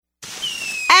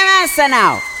Hey, man,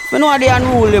 now. If you know the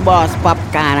unruly boss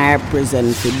Popcaan, I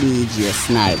represent for DJ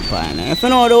Sniper. If you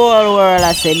know the whole world,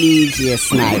 I say DJ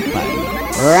Sniper.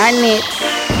 Run it.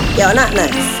 Yo, not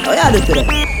nice. How you do today?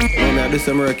 I do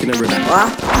some work in the brother.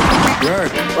 What?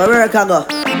 Work. Where work I go?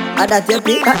 I that you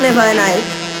pick, that never night.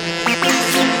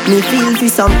 Me feel for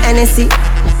some NSC.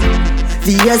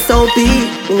 VSOP.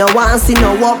 Me no want see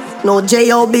no walk, no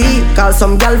J.O.B. Call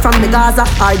some girl from the Gaza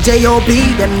or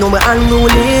J.O.B. Them know me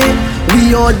unruly.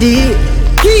 VOD.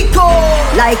 Kiko.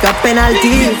 Like a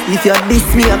penalty. If you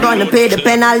diss me, you're gonna pay the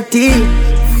penalty.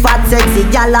 Fat sexy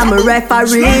gal, I'm a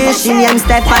referee. She named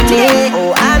Stephanie.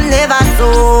 Oh, I'm never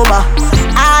sober.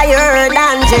 Higher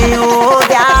than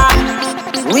Jehovah.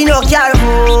 We no care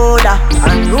order.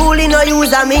 Unruly no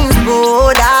use a means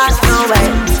border. No way.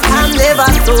 I'm never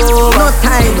sober. No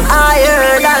time.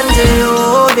 Higher than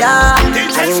Jehovah.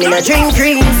 I'm gonna drink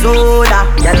cream soda.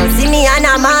 You don't see me and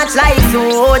I march like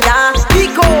soda.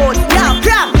 Pico, yeah,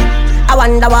 cram. I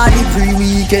wonder what the free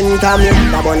weekend come in.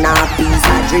 I want a piece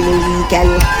of dream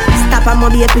weekend. Stop and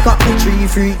maybe pick up the tree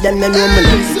freak. Them me know me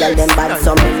love to tell them bad,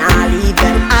 so me nah leave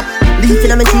them at.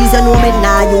 Leafing on my trees, you know me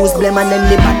nah use them. And then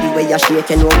the body where you shake,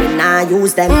 you know me nah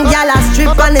use them. Y'all a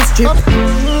strip on the strip,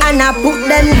 and I put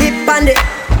them lip on the.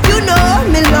 You know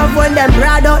me love when them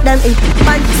broad out them it.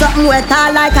 But something wet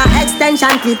all like an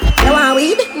extension clip. You want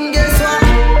weed? Guess what?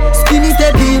 Skinny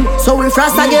step in, so we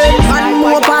frost again. One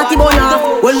more party burn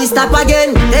off, when we stop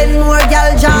again. Then more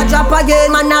girl jaw drop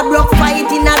again. Man a broke fight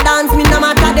in a dance, me no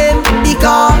matter them.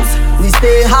 Because we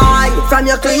stay high, from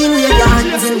your clean wave your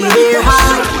hands in the air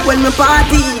high. When we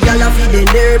party, girl a feeding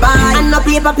nearby. And no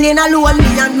paper plane alone,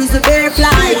 me and whistle bear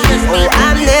fly. Oh,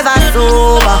 I'm never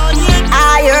sober,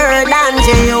 higher than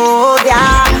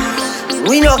Jehovah.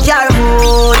 We no care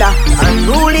order,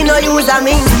 unruly no use a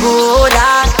means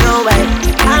border. No way,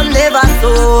 I'm never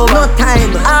sober. No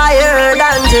time, higher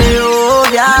than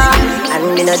Jehovah.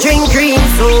 And me no drink cream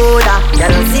soda. You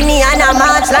don't see me and I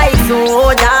march like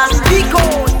soda. Pico,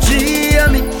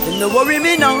 Jimmy. Them no worry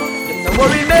me now, them no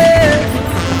worry me.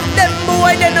 Them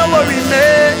boy they no worry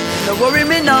me. No worry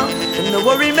me now, them no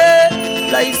worry me.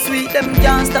 Life sweet, them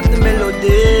can't stop the melody.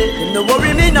 Them no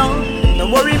worry me now, them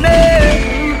no worry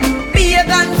me.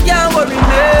 Pagans can't worry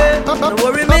me. No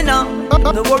worry me now,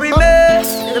 no worry me.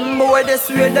 Them boy they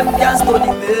swear them can't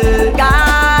study me.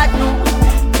 God no,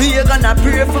 we gonna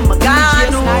pray for my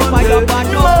God no.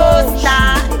 Most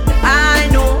time, I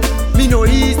know, me no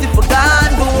easy for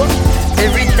God no.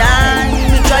 Every time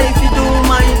me try to do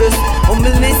my best.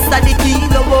 Humbleness are the key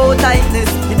to all tightness.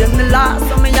 Me them the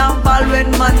last of me and ball when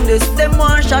man this. Them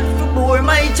one shot to bore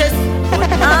my chest.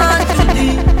 But on to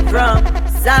thee from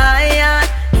Zion.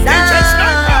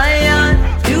 Zion,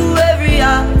 you every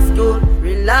house to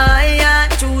rely on.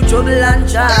 Through trouble and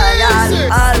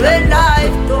trial, all when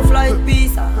life tough like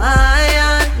peace and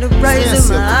iron. The price of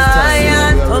my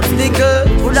iron.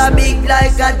 Obstacle, full of big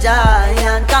like a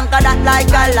giant. Conquer that like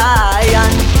a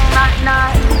lion.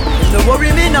 Not no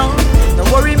worry me now, no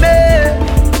worry me.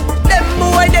 Them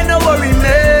boy they no worry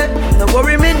me. No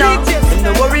worry me now,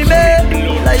 no worry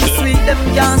me. Like sweet, them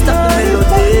can't stop the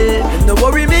melody. No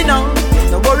worry me now.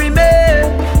 No worry me,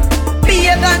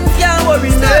 pagans can't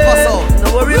worry me.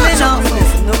 No worry me now,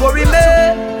 no worry me.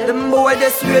 Them boy they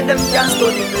swear them can't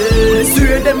study me.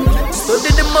 Swear them can't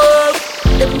study the move.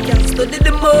 Them can't study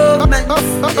the movement.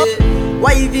 Yeah.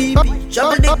 YVB,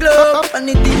 travel the globe and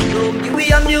the deep room, give me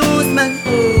amusement.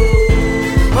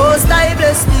 Most I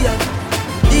bless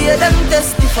the hear them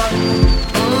testify.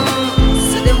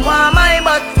 So them want my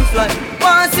butt to fly.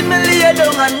 Want see me lay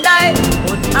down and die.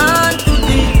 But on to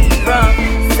the from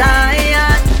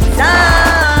Zion,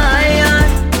 Zion,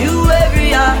 you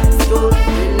every hour to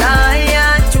rely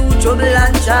on. Through trouble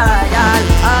and trial,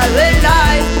 all when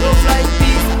life goes like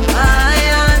peace and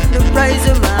iron. The price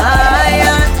of my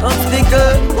iron.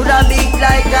 Obstacle would have big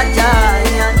like a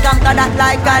giant. Conquer that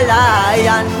like a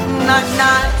lion. Not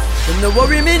nice. Them no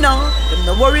worry me now, them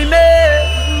no worry me.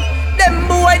 Them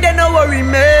boy they no worry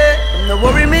me. Them no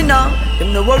worry me now,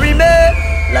 them no worry me.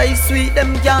 Life sweet,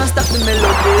 them can't stop the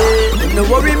melody. Them no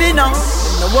worry me now,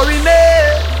 them no worry me.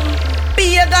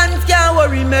 Pagans can't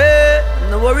worry me.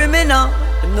 Them no worry me now,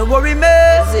 them no worry me.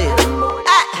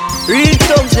 Real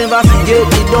thugs never forget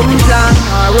the dumb plan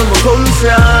or where we come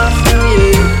from.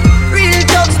 Yeah. Real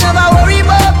thugs never worry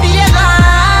about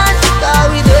pagans, 'cause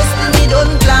we destiny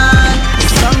don't plan.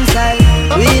 Some say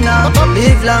we now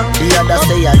live long. The others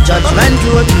say a judgment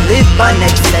road to live by.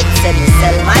 Next set said me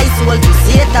sell my soul to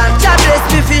Satan. Jah bless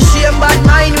me for shame bad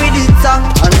mind with it song.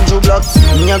 Andrew Blocks,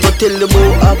 me a go tell the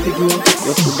boy happy bro.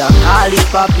 You coulda call it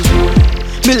papi bro.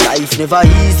 Me life never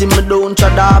easy, me don't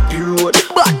try that road.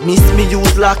 But miss me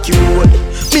use lucky road.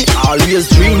 Me always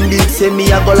dream big, say me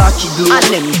a go lucky glow.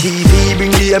 And MTV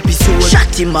bring the episode.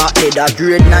 Shot him a head a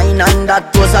grade 9 and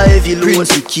that was a heavy load.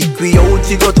 Prince kick we out,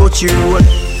 we go touch the road.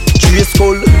 Trace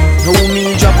skull, now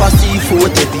me drop a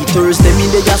C4. Every Thursday me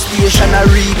the gas station a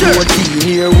report.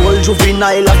 Near world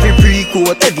juvenile a free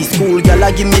pre-coat. Every school gal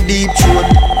a give me deep throat.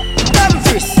 Damn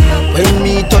fist, when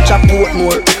me touch a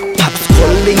Portmore. Pops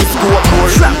calling scope more.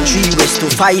 From 3 west to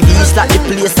 5 east like the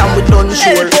place and we done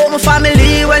sure. Help out my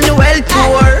family when the well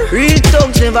poor. Real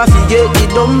thugs never forget the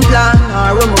dumb plan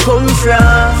or where me come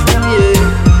from,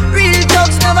 yeah. Real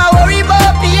thugs never worry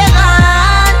about being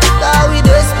on. Cause we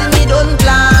destiny don't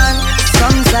plan.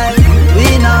 Some say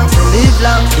we not live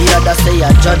long. The other say a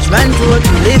judgment road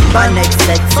to live by. Next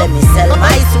set say me sell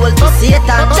my soul to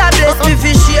Satan. God bless me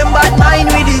for shame but mine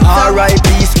with it. R.I.P.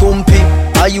 Scumpy,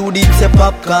 I you did say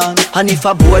Popcaan. And if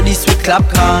I board this with clap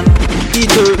can,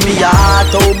 it hurt me heart,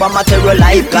 Obama terror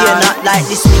life can. Not like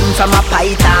this thing from a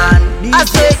python. I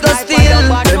say go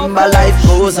still, remember life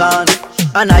goes on.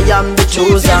 And I am the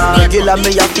chosen. Girl, I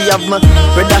may have to have my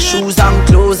brother shoes and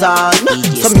clothes on.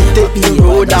 So me take the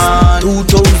road on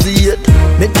 2008,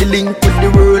 make the link with the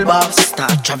world boss.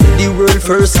 Start travel the world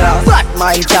first class. But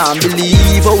my can't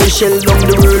believe how we shell down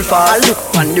the world fast. I look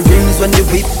on the rims when the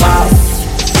whip pass.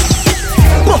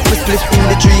 Puff me split in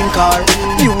the dream car.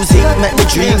 Music make the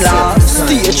dream last.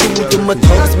 Stay true to my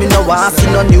thugs, me no want see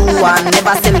no new one.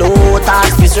 Never say low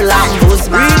tax, Mr. Lambos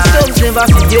man. Real thugs never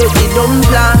forget the dumb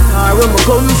plan or where me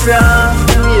come from,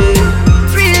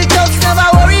 yeah. Real thugs never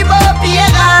worry about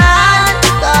being on.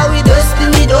 Cause we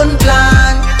destiny don't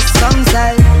plan. Some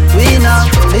say we not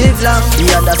live long.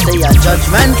 The other say a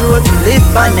judgment road to live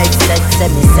by. Next set say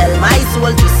me sell my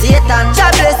soul to Satan.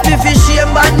 God bless me for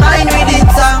shame but mine with it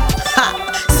ha.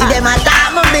 See them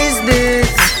attack my business,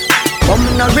 but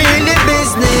me not really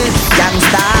business.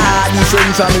 Gangsta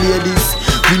different from ladies.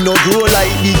 We no grow like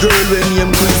the girl when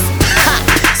name Chris.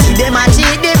 See them a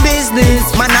cheat the business.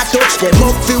 Man I touch them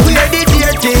up fi wear the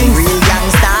dear things. Real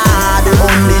gangsta the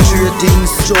only true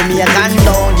things. Show me a gun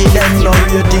down, give them no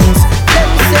ratings. Them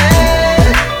say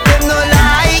them no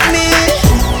like me,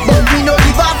 but me no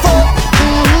give a fuck.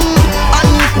 And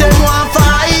if them want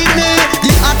fight me, the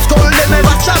hot skull them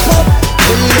ever chop up.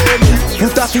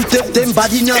 Put a foot up them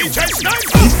body now.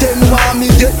 If them want me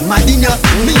get mad in ya.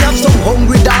 Me have some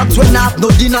hungry dogs when I have no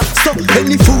dinner. So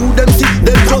any food them see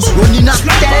them just running up.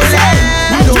 Tell them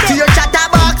we don't fear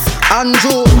chatterbox.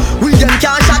 Andrew, we them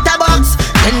can't chatterbox.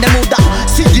 Then them woulda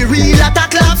see the real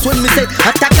attack claps. When me say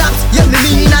attack claps, yeah me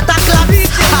mean attack claps.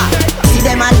 See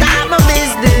them attack my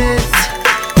business,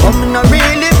 but me not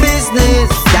really business.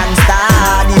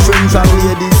 Gangsta different from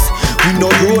ladies. We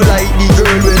no grow like the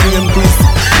girl when name Chris.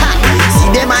 See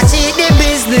them a cheat the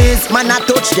business. Man I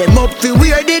touch them up fi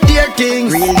wear the dear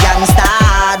things. Real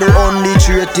gangsta the only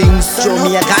true things. Show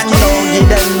me a can down, give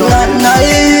them no. Not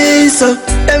nice.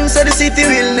 Them say the city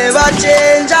will never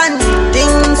change and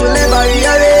things will never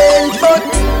rearrange. But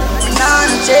nah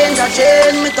change a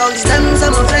change. Me thugs them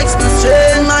some flex no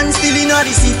strain. Man still in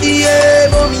the city, yeah.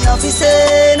 But me have to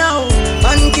say now,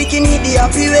 man kicking it the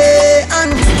happy way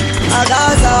and I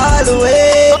got all the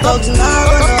way. Thugs now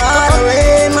run all the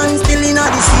way. Man still in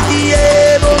the city,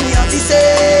 yeah. But me have to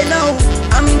say now,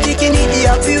 I'm kicking it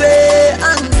the happy way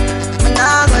and man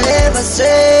not gonna ever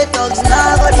stray. Thugs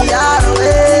now go the other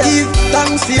way. Give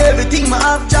thanks for everything my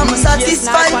have jam.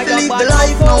 Satisfied to live the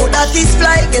life now that is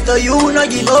fly. Get to you no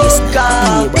give up.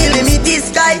 The limit is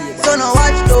sky. So no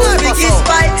watch those wicked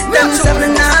spy. Them say me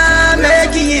nah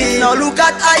make it. Now look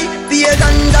at I. Be a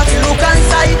ganja fi look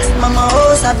inside. Mama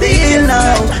house a bill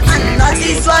now, and that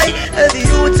is why every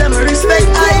youth them respect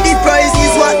I. The price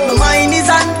is what my mind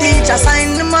is on. Teacher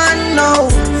sign the man now.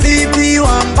 VP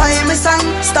want buy me song.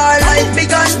 Star life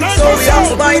begun, so we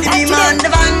have to buy the demand the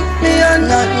van. Me are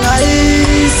not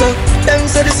nice. Them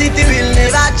say the city will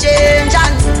never change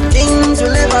and things will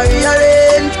never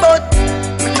rearrange, but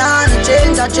nah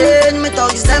change a change. Me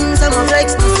thugs them some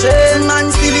flex no strain. Man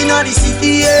still in the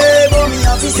city, yeah. But me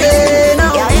have to say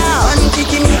now, man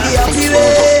kicking me the happy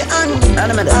way and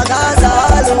I got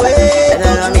all the way.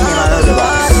 Thugs now all the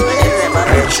way.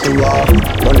 Reach to war,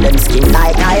 burn them skin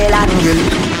like island grill.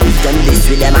 If them this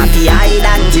with them happy hide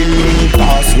and till me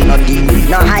pass, we no deal, we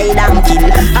no hide and kill.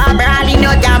 A brawl in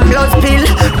your damn blood spill.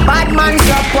 Bad man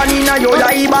drop one in your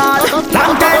eyeball.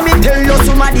 Long time me tell you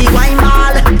somebody wine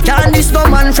ball. Can't this no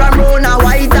man from Rona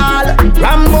Whitehall.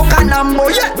 Rambo Canambo,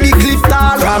 yeah, we cliff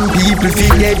tall. Ram people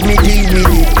feel dead, me deal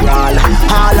with it crawl.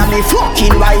 All of me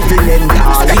fucking rifle them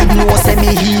tall. It know say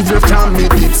me evil from me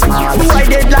big small. Boy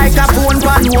dead like a phone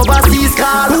pan overseas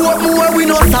call. What more we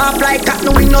no soft like cat,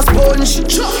 no we no sponge.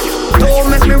 Don't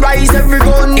make me rise every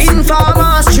gun.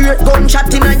 Informer straight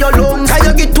gunshot in your lungs. Cause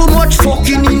you get too much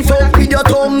fucking info with your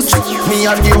tongues. Me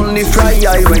are the only fry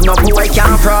eye when no boy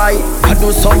can fry. I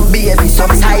do some baby,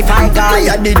 some sci-fi guy.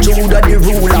 I the Judah, the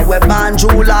ruler, we ban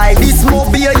July. This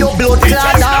move be your blood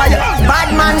clot eye.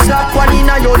 Bad man slap one in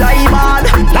your eye ball.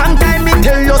 Long time me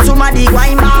tell you somebody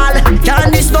why mal.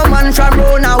 Can't this no man from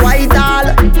Rona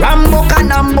Whitehall. Rambo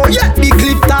Canambo, yet the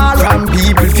clip tall. From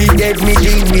people feel dead, me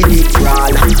deal with it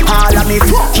crawl. All of me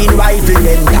fucking rifle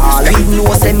them tall. It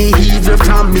know say me evil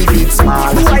from me big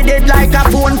small. Boy dead like a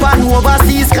phone pan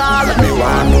overseas call. Me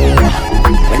want know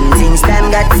when things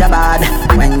them get so bad.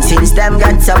 When things them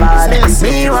get so bad.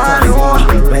 Me want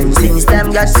know when things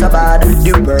them get so bad.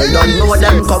 The world don't know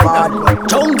them covered.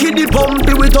 Chunky the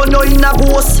pumpy with a no in a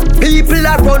ghost. People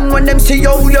a run when them see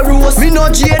how you roast. Me no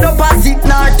jade up a sit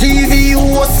nor TV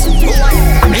host.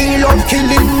 Me love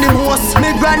killing the most.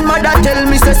 Me grandmother tell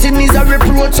me say sin is a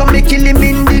reproach. So me kill him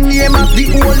in the name of the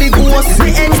Holy Ghost.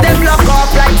 Me ends them lock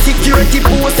up like security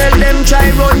post. Tell them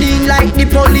try running like the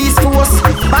police force.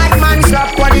 Bad man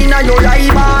slap one in a your eye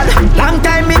ball. Long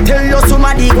time me tell you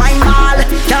somebody wine ball.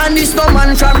 Can't this no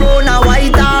man from Rona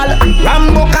Whitehall.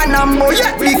 Rambo Canambo,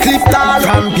 yet the clip tall.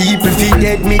 From people feel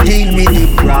dead, me deal with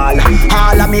it crawl.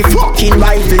 All of me fucking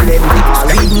rifle them tall.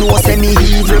 It know say me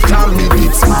evil from me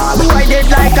big small. Boy dead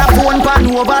like a phone pan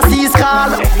overseas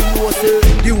call.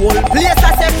 The whole place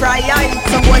I say fry eye.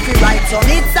 Some boy fi write some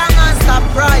hit song and stop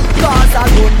cry. Cause I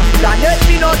don't planet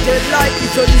me no dead like.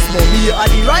 If you this mommy or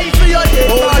the rifle you dead.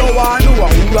 Oh no one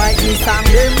who write me song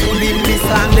them, who build me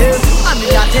song them. I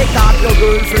mean I take off your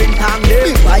girlfriend tang them.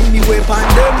 Buy me weapon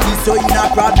them, this so in a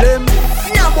problem.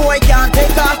 No boy can't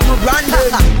take off no brand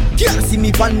them. Can't see me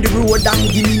on the road and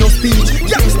give me no speech.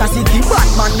 Youngster city,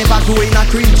 Batman never go in a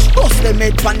cringe. Bust them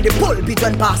head on the pulpit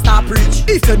when pastor preach.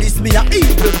 If you diss me a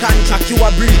evil contract you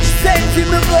a breach. Send to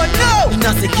me go now, in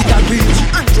a secret a breach.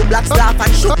 Andrew Blacks laugh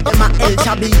and shoot them a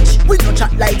Elcha beach. We no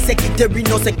chat like secretary,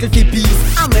 no secretary peace.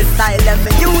 I'm a style them,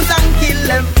 me use and kill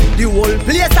them. The whole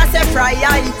place I say fry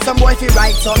eye. Some boy fi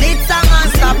write some hit song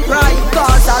and stop cry.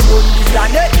 Cause I don't this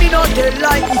planet me no tell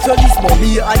lie. If you diss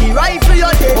mommy or the rifle you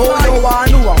dead. Oh no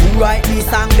one who write me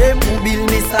song them, who build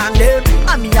me song them.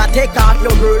 I mean I take off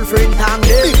your girlfriend tang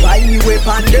them. Buy me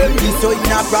weapon them, this so in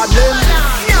a problem.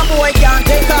 Yeah boy can't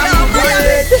take off your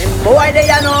bread. Boy they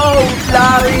a no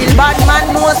outlaw. Real bad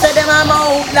man know say them a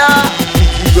outlaw.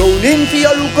 Rolling for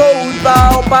your look out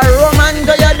bar. Up a Roman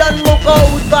go you done look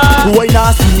out bar. Boy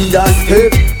nah see me and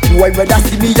step. Boy brother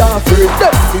see me and afraid.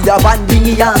 Them see a band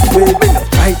dingy and spread. Me no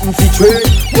frightened fi trade,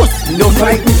 must me no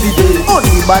frightened fi dead.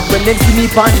 Only bad when them see me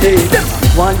pandey. Them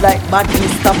one like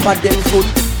badness stop at them foot.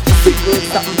 Sick work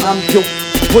something I'm joke.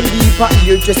 Police for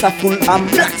ear just a full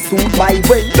and black suit by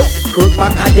way. Look, Kirk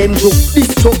back at them joke.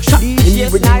 This choke shot in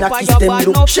when you knock kiss them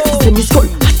look. Shit them is skull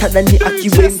hotter than the Aki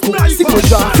when cook. Sick was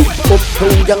jaw up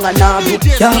town young and a book.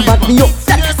 Can't back me up,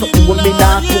 that's something when me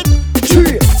not cook.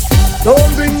 Tree.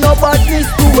 Don't bring no badness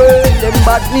to it. Them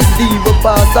badness leave a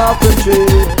pass off the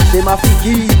trade. Them a fi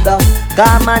keep that.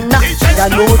 Come and knock, ya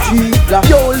no cheap la.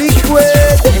 Yo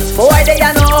liquid. This boy they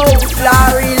a no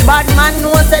outlaw. Real bad man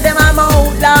know say them a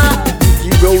outlaw.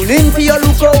 You rolling for your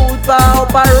look out for.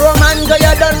 Up a Roman go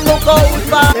you done look out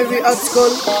for. Every hot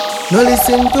skull, no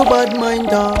listen to bad mind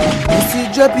talk. You see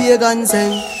drop your gun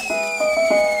sing.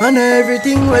 And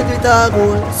everything wet with a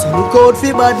goal. So look out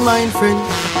for bad mind friend.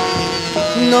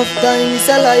 Enough time is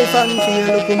a life and feel.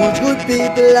 Look how much good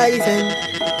people life in.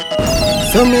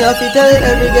 So me have to tell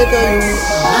every ghetto youth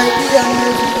I be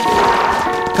angry.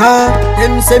 Cause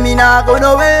them say me nah go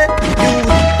nowhere. You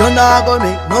don't nah go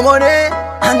make no money.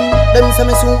 And them say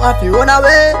me soon have to run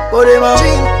away. But them a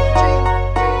dream.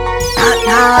 Not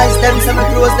nice, them say me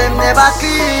clothes them never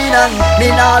clean. And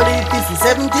me nah live this is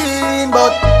 17.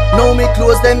 But now me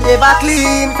clothes them ever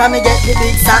clean. Can me get the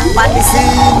big song by the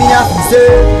scene. Me have to say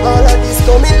all of this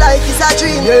coming like it's a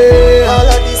dream. Yeah. All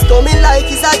of this coming like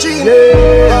it's a dream.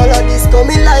 Yeah. All of this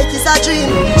coming like it's a dream.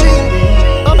 Dream.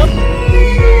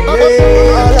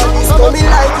 Yeah. All of this coming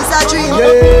like it's a dream.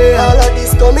 Yeah. All of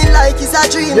this coming like it's a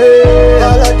dream. Yeah.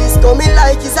 All of this coming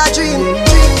like it's a dream.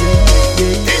 Dream.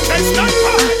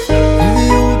 If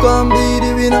you can be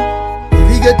the winner, if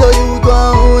you get a youth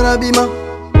wanna be ma.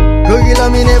 Gorilla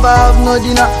me never have no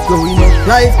dinner. Growing up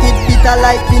life kid bitter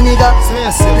like vinegar.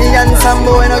 Me and some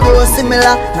boy no grow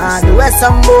similar. Nah the way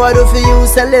some boy do for you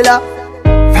cellular.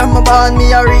 From a born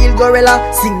me a real gorilla.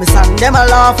 Sing me song them a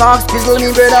laugh off pizzle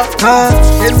me brother.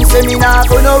 Them say me nah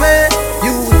go nowhere.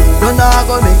 You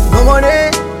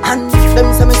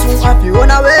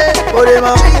But them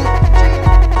a clean.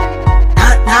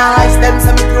 Nice, them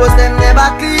say me clothes them never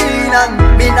clean. And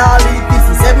been all week this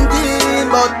is 17.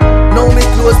 But now me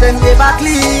clothes them never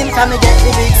clean. Can me get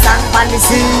the big sand pan the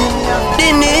scene. The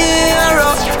Nero.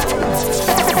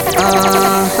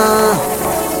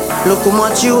 Look how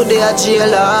much you they are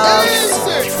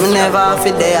jealous. Me never have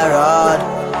it they are road.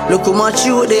 Look how much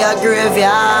you they are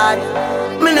graveyard.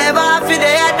 Me never have it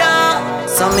they are dog.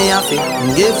 So me have to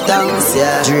give thanks,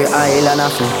 yeah. Dre Island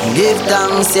have to give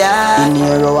thanks, yeah. In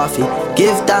Nero have to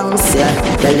give thanks, yeah.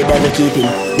 Tell the devil keep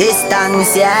him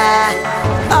distance, yeah.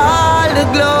 All the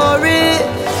glory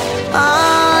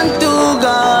unto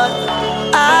God.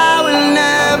 I will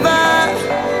never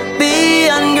be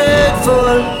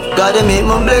ungrateful. Gotta make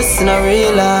my blessing a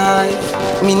real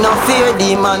life. Me no fear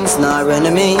demons nor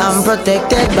enemy. I'm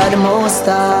protected by the Most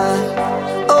High.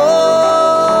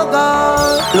 Oh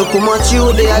God, look how much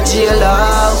you they are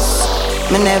jailhouse.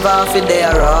 Me never have it they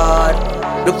are rod.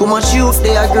 Look how much youth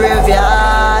they are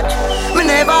graveyard. Me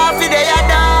never have it they are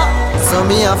dog. So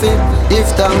me have it give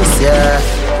thanks, yeah.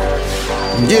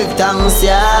 Give thanks,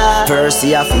 yeah. First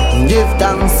you have to give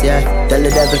thanks, yeah. Tell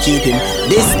the devil keep him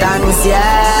distance,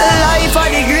 yeah. Life are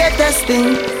the greatest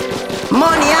thing.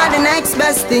 Money are the next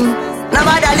best thing.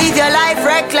 Nobody live your life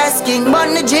reckless king. But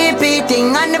the GP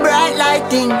thing and the bright light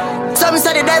thing. Some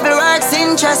say the devil works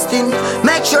interesting.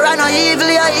 Make sure I know evil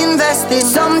you're investing.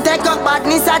 Some take up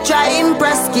badness I try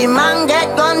impress him. And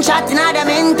get gunshot in them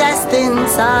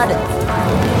intestines.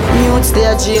 Youths they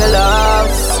are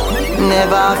jailhouse.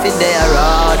 Never have it they are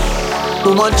rod.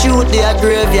 Too much youth they are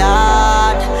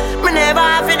graveyard. Me never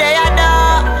have it they are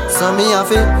dog. So me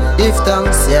have it give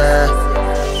thanks, yeah.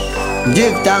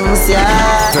 Give thanks,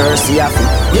 yeah. First you have to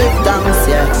give thanks,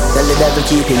 yeah. Tell the devil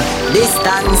keep him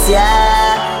distance,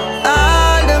 yeah.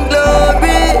 All the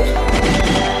glory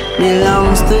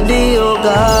belongs to thee, oh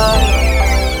God.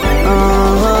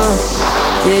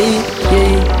 Yeah,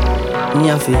 yeah. Me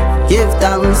have to give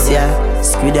thanks, yeah.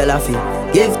 Squidel have to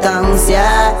give thanks,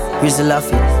 yeah. Grizzle have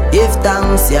to give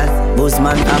thanks, yeah.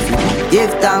 Buzzman have to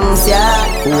give thanks, yeah.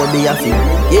 Obi have to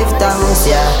give thanks,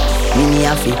 yeah. Mini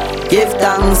have to give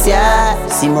thanks, yeah.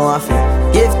 Simo have to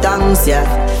give thanks, yeah.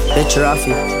 Petro have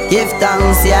to give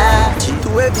thanks, yeah.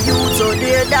 To every youth so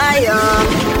they die young.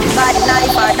 Bad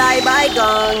life or die by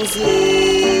guns,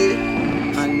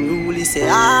 yeah. Unruly say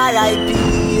R.I.P.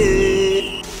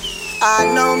 yeah. I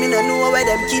know me no know where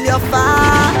them kill your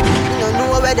far. Me no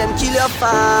know where them kill your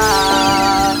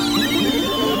far.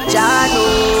 Jah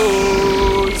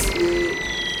knows,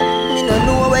 yeah. Me no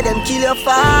know where them kill your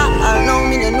far. I know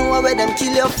me no know where them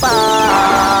kill your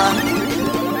far.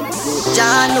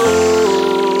 Jah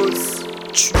knows.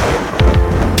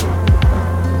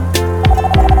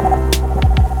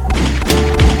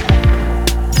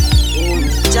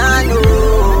 Jah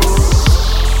knows.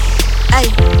 Hey,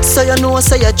 so you know,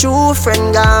 so your true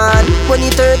friend gone. When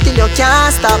you 30 you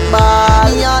can't stop ball.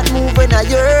 Me heart move when I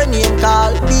hear name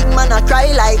call. Big man I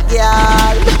cry like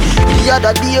girl. The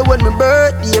other day when my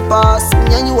birthday pass,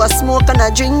 me and you a smoke and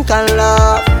a drink and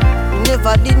laugh.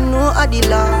 Never did know at the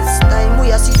last time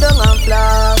we a sit down and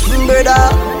flash.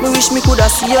 Brother, me wish me coulda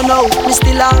see you now. Me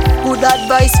still have good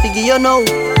advice for give you now.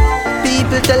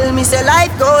 People tell me say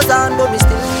life goes on, but me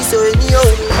still miss you anyhow.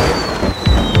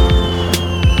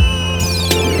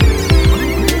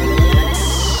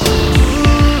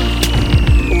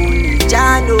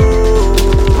 Jah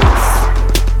knows.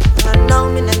 And now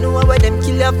me no know where them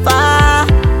kill you for.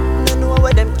 No know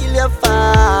where them kill you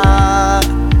for.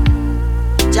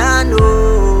 Jah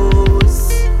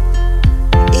knows.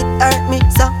 It hurt me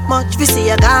so much we see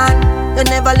you gone. You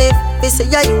never live, we say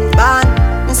you born.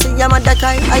 Me see your mother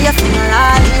cry at your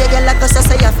funeral. You get like us, I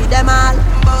say you feed them all.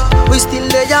 We still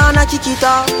lay on a kick it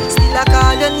off. Still a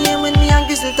call your name when me and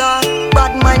Grizzle talk.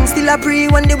 Bad mind still a pray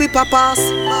when they whip a pass.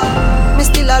 Me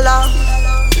still a laugh.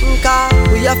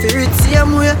 We have to read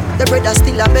same way. The brother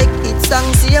still a make it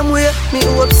song same way. Me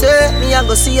hope say me a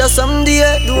go see you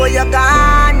someday. Though you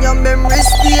gone, your memory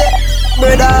stay.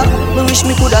 Brother, me wish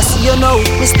me coulda see you now.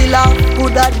 Me still have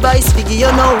good advice for give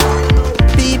you now.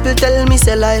 People tell me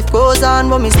say life goes on,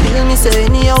 but me still me say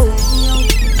anyhow.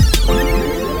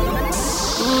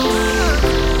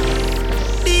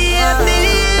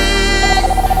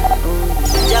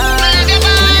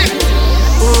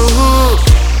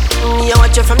 Me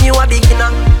watch you from you a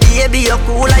beginner. Baby, you're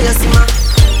cool like you see ma.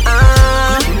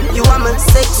 You are my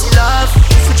sexy love.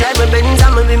 If you drive my Benz,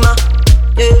 I'm a bimmer.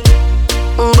 Yeah.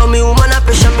 But me woman a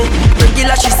pressure me.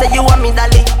 Regular, she say you want me,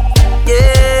 darling.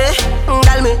 Yeah.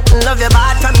 Girl, me love you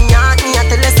bad from me heart. Me a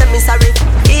tell you say me sorry.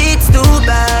 It's too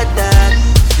bad that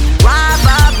you have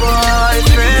a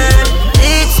boyfriend.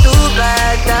 It's too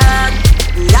bad that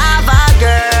you have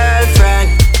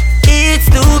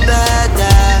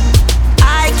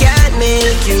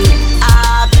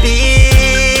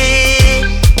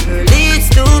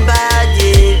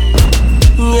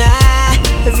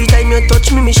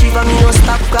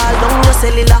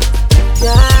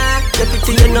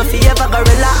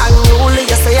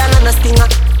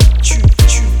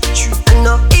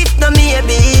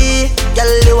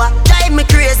drive me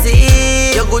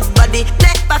crazy. Your good body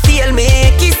never fail me,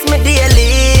 kiss me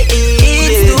daily.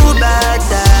 It's too bad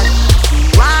that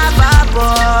you have a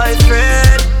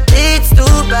boyfriend. It's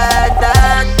too bad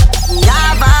that you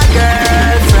have a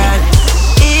girlfriend.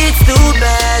 It's too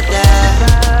bad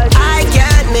that I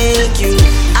can't make you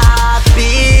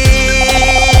happy.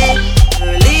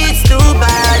 Girl, it's too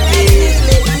bad,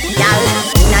 girl.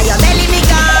 Now your belly me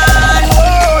gone,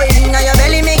 oh, now your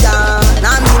belly me gone.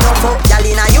 Now me no fuck, girl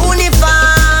in a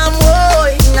uniform,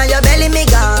 oh, now your belly me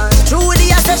gone.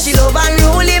 Trudy, I say she love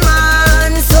unruly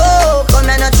man, so come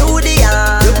and through the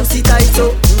yard. Your pussy tight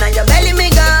so, now your belly me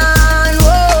gone,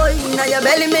 oh, now your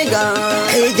belly me gone.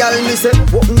 Hey girl, me say,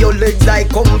 open your legs like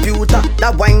computer.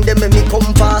 That wine them make me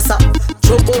come faster.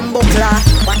 Chocombo class,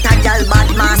 what a girl bad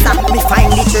master. Me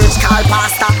find the church called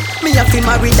pastor. Me a fi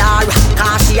marry Dara,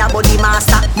 cause she a body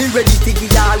master. Me ready to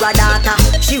give her a daughter.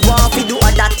 She want fi do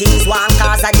other things, want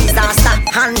cause a disaster.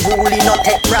 And bully not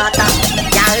take prata.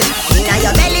 Girl, inna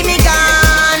your belly me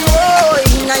gone, oh,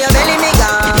 inna your belly me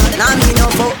gone. Now me no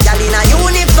fuck, girl in a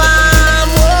uniform,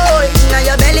 oh, inna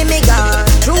your belly me gone.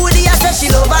 Trudy, I say she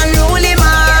love unruly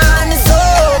man, so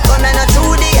come and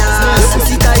through the yard.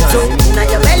 Pussy tight so, Inna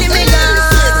your belly me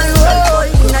gone, oh,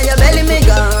 inna your belly me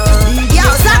gone. Yo,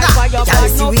 Saga, girl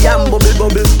see we am bubble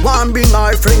bubble. Want bring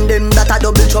our friend them that a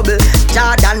double trouble.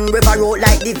 Jordan River road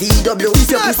like the VW. If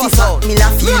your pussy fat, me la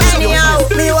feel. anyhow,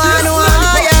 me want know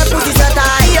how your pussy so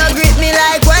tight. You greet me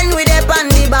like when we dey on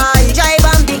the bike. Drive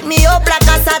and pick me up like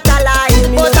a satellite.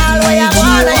 But all way I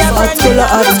want, I am hot school,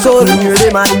 hot school. Hear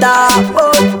them a talk,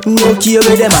 but no care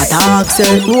where them a talk.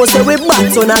 Say, no say we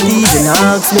bad, so not even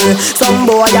ask me. Some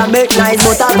boy a make nice,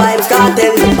 but a vibes can't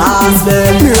tell me pass me.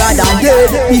 Me rather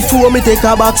dead before me take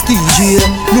a box DJ.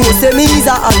 No say me is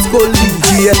a hot school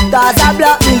DJ. That's a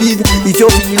black me live. If you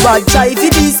feel bad, try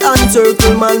for this and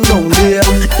circle man down there.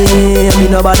 Me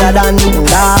no better than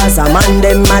that's a man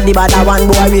them a the better one.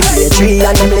 Boy we play three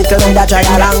and them little men that try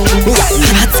along. Me a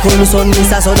hot school son,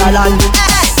 Mr. Sutherland.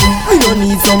 Me no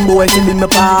need some boy to be my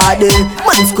party.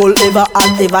 My skull ever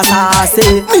hot, ever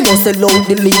saucy. Me no sell out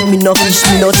the link, me no fish,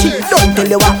 me no cheat. Don't tell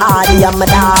you what hardy I'm my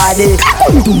daddy.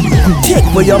 Take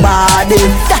for your body.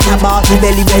 That about the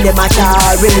belly where them a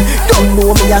carry. Don't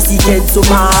know me a secret so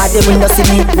mad. When you see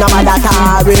me, no matter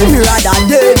tarry. Me rather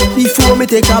dead before me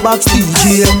take a box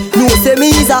DJ. No say me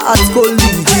is a hot skull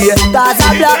DJ. That's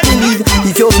a black me live.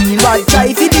 If you feel bad, try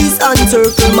for this and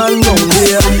circle man down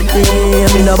there.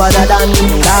 Me no better than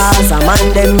that's a man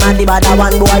them and the better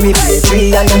one. Boy we play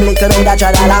three and them little men that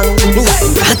try along. Me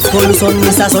a hot skull son,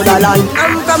 Mr. Sutherland.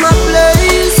 I'm from a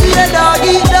place where dog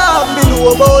eat dog. Me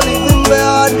know about living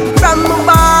bad. From my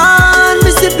barn,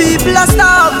 me see people a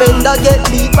starving that get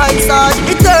beat by sword.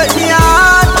 It hurt me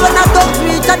hard when I don't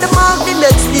reach at the mark. The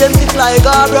next day me fly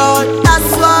go abroad.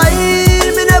 That's why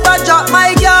me never drop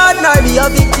my guard nor be a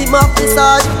victim of the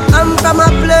sword. I'm from a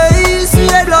place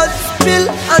where blood spill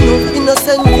and no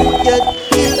innocent youth get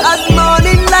killed. As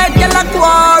morning like a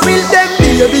quarrel, them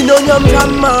baby no yum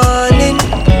from morning.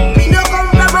 Me no come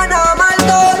from a normal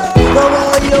town. No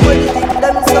one you will think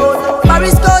them sound.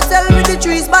 Paris go sell with the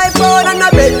trees by phone and I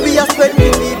bet we are spread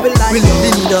the people like we live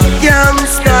in a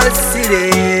gangster city.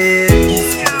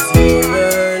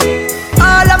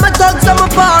 All of my thugs and my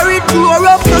party grow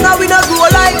up, so now we not grow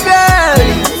like girls.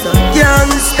 It's a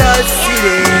gangster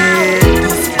city.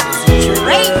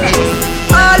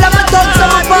 All of my thugs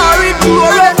and my party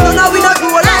grow up, so now we not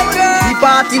grow like girls. The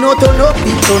party no turn up,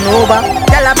 it turn over.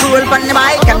 Tell a roll from the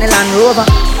bike and the Land Rover.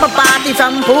 My party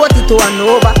from 40 to an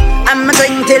over. I'ma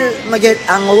drink till me get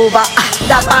hangover.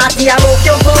 The party a book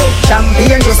your boat.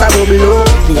 Champagne just a bubble up.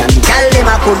 Me and the gal dem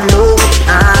a cuddle up.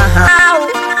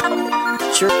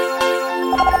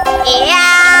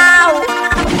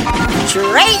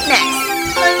 Straightness.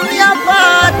 When we a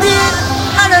party,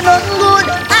 and a nothing good.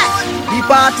 The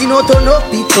party no turn up,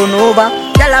 it turn over.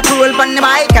 Tell a roll from the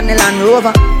bike and the Land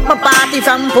Rover. My party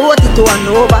from 40 to an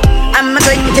over. I'ma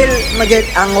drink till me get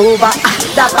hangover.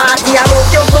 The party a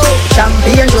book your boat.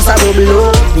 Champagne just a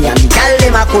bubble up. Me and the gal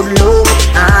dem a cuddle up.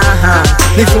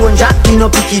 Me phone jack, me no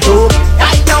pick it up.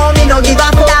 Right now me no give a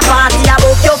fuck. The party a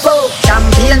book your boat.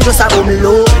 Champagne just a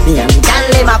bubble up. Me and the gal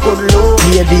dem a cuddle up.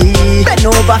 Baby, bend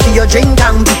over for your drink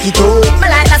and pick it up. Me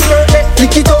like a squirt,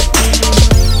 flick it up.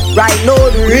 Right now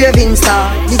the raving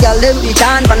star. The girl them beat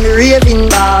on from the raving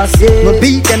boss, yeah. Me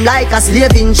beat them like a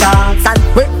slaving shots and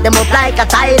break them up like a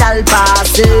tidal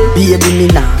pass, yeah. Baby, me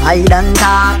nah hide and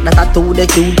talk. That I told the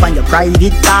cute on your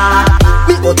private car.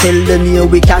 Me go tell them here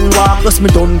we can walk. Plus me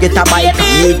don't get a bike.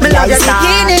 Me love your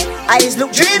bikini, eyes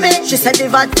look dreamy. She said the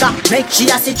vodka make she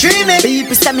a see dreamy.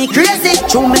 People say me crazy,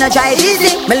 true me no drive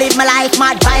easy. Me live my life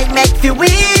mad bike make feel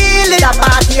wheelie. The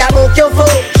party I book you for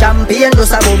champagne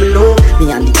just a bubble up.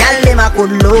 Me and the girl them a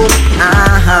good look.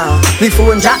 Me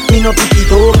phone jack me no pick it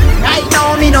up. Right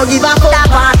now me no give a fuck. The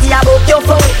party I book you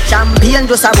for champagne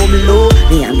just a bubble up.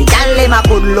 Me and the girl them a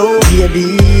good look.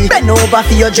 Baby, bend over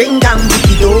for your drink and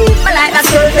pick it up. Me like a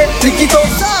skirt them pick it up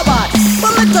so bad.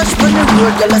 When me touch on the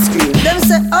road, girl a scream. Them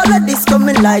say all of this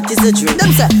coming like is a dream. Them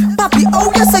say, Papi,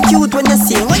 oh you so cute when you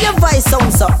sing. When your voice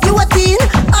sounds up, you a teen?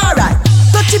 Alright.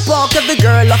 Touch it park, every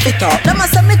girl off it up. Them a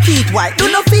say me teeth white, do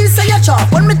no feel say you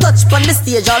chop. When me touch on the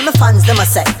stage, all my fans them a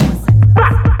say.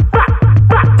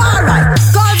 Alright,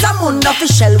 cause I'm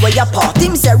unofficial where you part.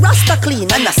 Him say Rasta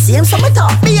clean and the same so me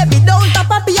talk. Baby, don't tap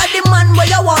Papi, you the man where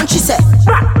you want, she say.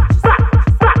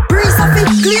 Breeze of it,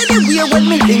 clear the way when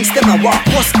me links them a walk.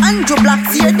 Was Andrew Black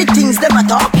hear the things them a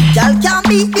talk. Y'all can't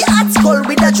beat the hot skull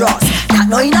with the draws. That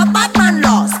no in a bad man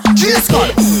laws. Drill skull.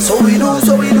 So we do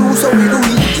it.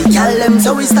 The y'all them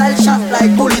so we style shot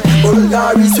like bullet.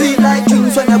 Bulgari sweet like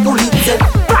drinks when you pull it.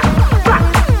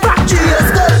 Drill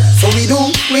skull. So we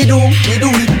do it.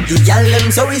 The y'all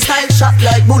them so we style shot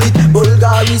like bullet.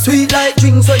 Bulgari sweet like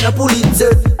drinks when you pull it.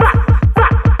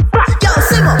 Yo,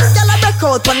 Simo, y'all a break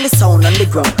out on the sound on the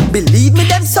ground. Believe me,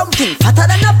 them something fatter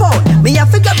than a pound. Me a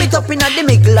figure it up in the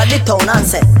middle of the town and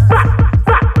say,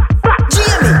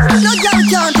 Jamie, no girl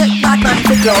can't take bad man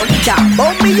for clown. Can't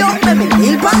bump me up, make me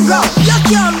kneel pan ground. You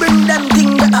can't bring them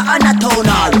things that are on a town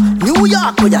hall. New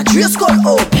York with a dress code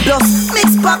out. Plus,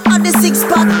 mix pack and the six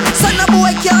pack. Son of boy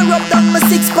can't rub down my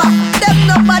six pack. Them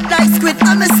no bad like squid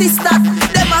and my sister.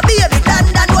 Them a baby dan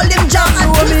hold them jaw and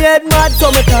know me head mad,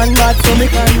 so me can mad, so me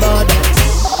can bad.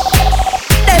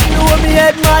 Them know me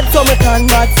head mad, so me can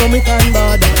mad, so me can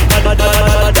bad.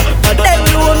 Them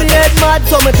know me head mad,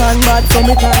 so me can mad, so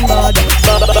me can bad.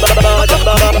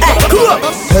 Hey, cool.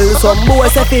 Tell some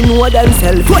boys if they know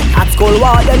themselves. At school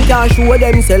war them can't show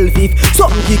themselves. If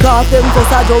something kick off them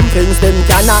just a jump fence, them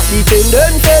cannot defend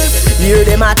themselves. Hear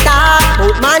them attack,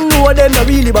 but man know them not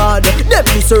really bad. Them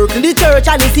me circle the church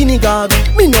and the synagogue.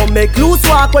 Me no make loose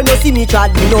walk when you see me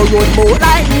trad. Me no road boat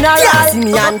like me no ride. See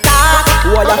me and talk,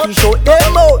 boy you fi shut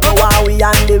them out. Now how we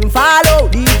and them follow.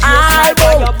 All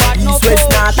bout east, west,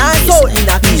 north and south.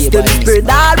 In a peace them spread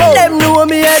all out. Them know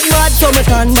me head mad, so me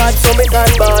can bad, so me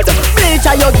can bad. Bleach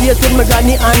a your gate with my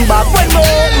granny and back. When me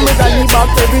open my granny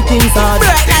back, everything's hard.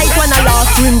 Bright like when I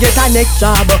last swim get a next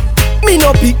job. Me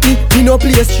no pick me no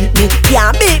play street me.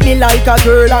 Can't beat me like a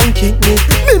girl and kick me.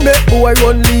 Me make boy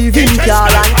run leave him car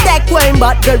and take wine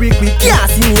back very quick. Can't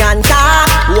see me and talk.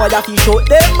 Boy a fi shut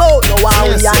them out. Now how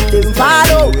we and them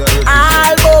follow.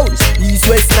 All bout east,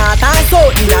 west, north and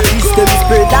south. In a system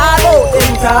spread all out.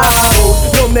 Them crowd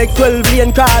out. No make 12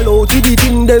 lane crawl out. To the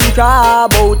thing them crowd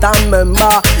out. And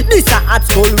remember this a hot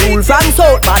school rule from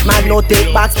south. Bad man no take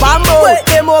back spam out. Wet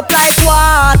them up like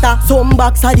water. Some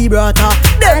backs are the brata.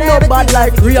 Them no bad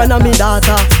like Rihanna me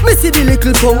daughter. Me see the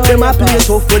little punk them a play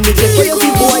tough when they take kick the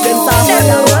boy them start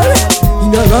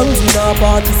in a ranks we not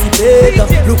participate.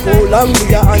 Look how long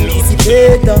we a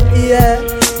anticipate. Yeah.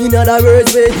 In other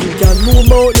words, where you can move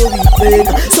out the weekend.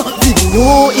 So with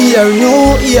new year,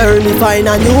 me find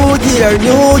a new gear.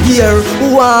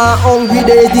 One hungry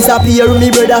days disappear. Me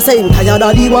brother saying tired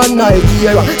of the one night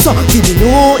here. So with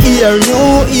new year,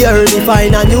 me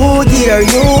find a new gear.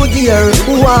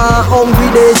 One hungry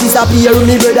days disappear.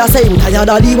 Me brother saying tired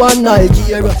of the one night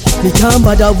here. Me can't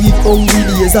bother with hungry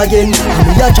days again. And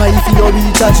me a try fi no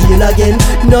reach a jail again.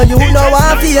 No you know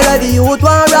I feel like the youth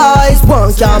want rise.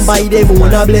 One can't buy them own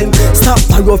a blame. Stop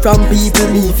borrow from people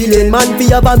me feeling. Man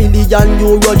fi have €1 million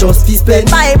just fi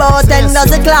spend. Buy about 10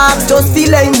 dozen clocks just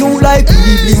feeling you like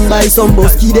bling by some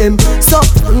busky them. So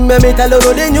me tell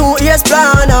you the new year's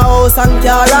plan. A house and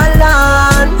car and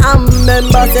land. And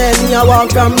remember say me a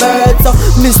walk from birth. So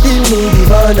me still need the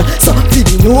van. So for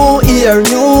the new year,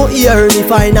 me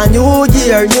find a new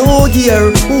gear.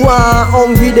 One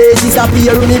hungry days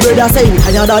disappear. Me brother saying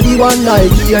tired of the one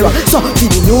night here. So for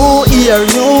the new year,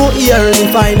 me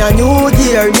find a new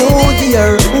gear.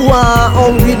 One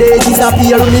hungry days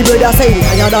disappear. Me brother saying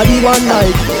tired of the one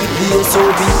night.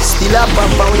 VSOB still a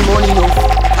papa with money no.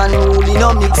 And only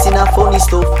no mixing a funny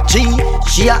stuff.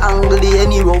 She a angle the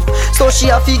any rough. So she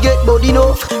a forget body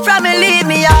no. From me leave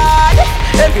me hard.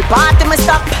 Every party me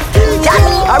stop.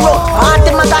 Yeah, a rough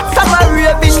party me got. Some a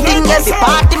raving thing. Every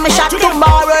party me shot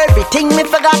tomorrow. everything me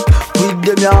forgot. With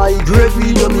them high grade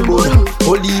weed on me bud.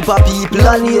 Whole heap of people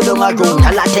a lay down a ground.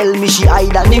 Tell her tell me she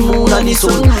hide on the moon and the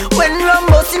sun. When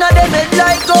Rambo's inna them head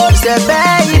like gold, say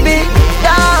baby,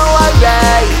 don't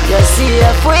worry, you're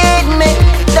safe with me.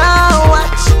 Don't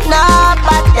watch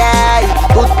nobody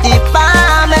put the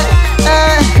palm.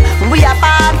 We a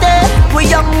party, we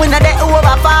young, we not the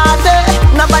over party.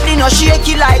 Nobody no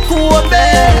shaky like Kobe.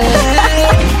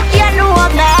 You know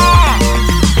me.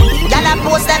 Y'all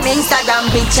post them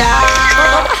Instagram picture.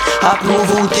 Approve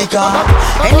who take her.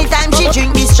 Anytime she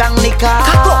drink this strong liquor.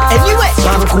 Anyway,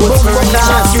 some quotes from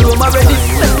her. She come already,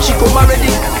 she come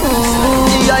already.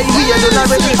 The idea done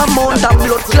already. Amount of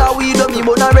blood clot we done me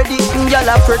bun already. Y'all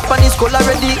a fret pan his skull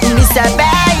already. Me say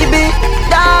baby,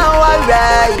 don't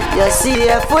worry, you're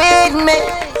safe with me.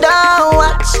 Don't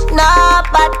watch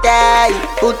nobody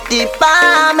put the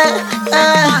palm.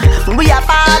 We a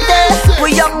party,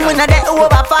 we young, we not the over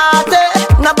party.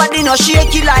 Nobody no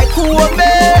shaky like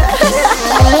Kobe.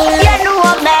 You know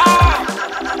me.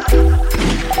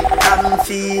 I'm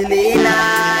feeling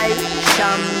like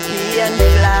champion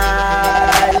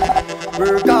fly.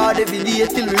 Work hard every day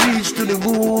till we reach to the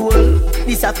goal.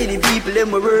 This a for the people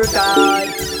them we work hard.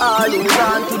 All who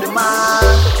gone to the mark.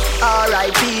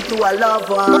 R.I.P. to a loved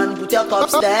one. Put your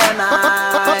cups them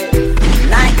high.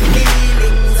 Like the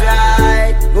feelings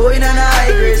right. Going on a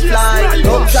high grade flight.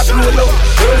 Dogs are roll out,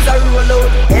 girls are roll out.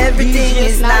 Everything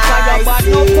is nice.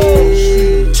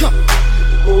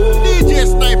 DJ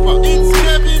Sniper, it's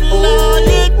Kevin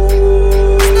Loaded.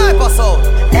 Sniper sound.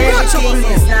 Everything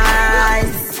is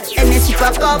nice. Energy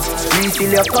for cup,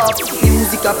 refill your cup. The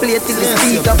music a play till the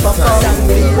speaker pop up.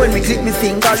 When we click me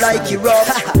finger like it rough.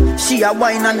 She a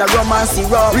wine and a romance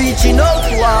rough. Reaching out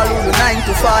to all who do 9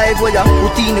 to 5. Where you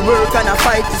put in the work and a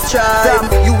fight to strive.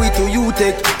 From UE to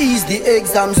UTech, ease the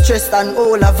exam, stress and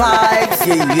all the vibes.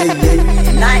 Yeah.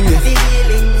 Like the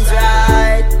feelings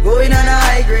right. Going on a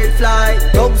high grade flight.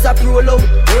 Dogs are roll out,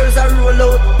 girls are roll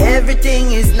out.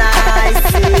 Everything is nice.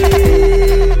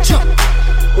 Yeah.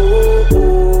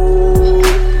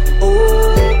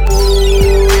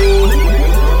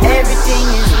 Everything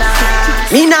is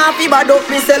nice. Me nah fi bad up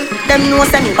myself. Them know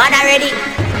say me bad already.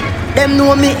 Them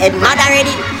know me head mad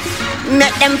already.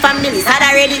 Make them families sad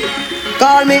already.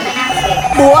 Call me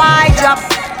boy drop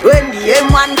when the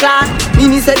M1 class.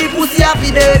 Me say the pussy a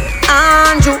fi dead.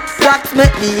 Andrew blacks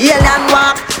make the alien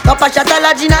walk. Papa shot a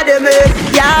lodge inna dem head.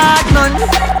 Yard man,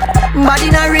 bad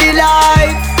inna real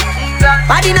life.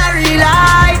 Bad in a real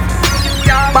life.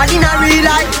 Bad in a real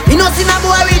life. You know see na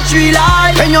boy with 3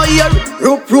 life. When you hear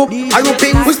rope, a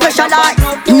rooping, we specialize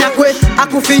in a quest, a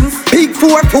coffins. Big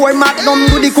 4 magnum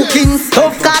do the cookings.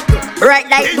 Tough cat, right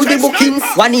like do the bookings.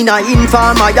 One in a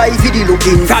inform, I die for the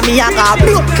looking. From me a car,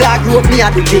 blood clot rope me a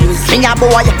the things. Me a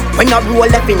boy, when I roll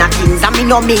up in a kings. And me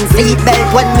no mean seat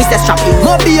belt when me say strapping.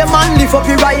 Mo be a man, lift up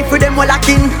your rifle, them all a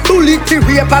king. Bullet to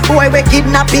rape a boy we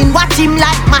kidnapping. Watch him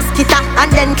like mosquito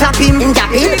and then clap him in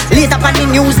Japan. Later on the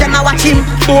news, them a watch him.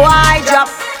 Boy drop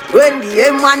when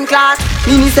the M1 class.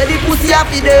 Me say the pussy a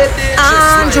fi dead.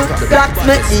 Andrew blacks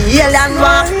make the alien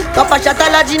walk. Papa shot a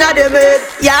lodge inna dem head.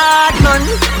 Yard man,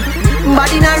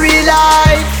 bad in a real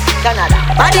life.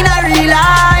 Bad in a real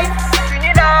life.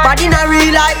 Bad in a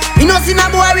real life. You know see na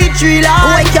boy with 3 life.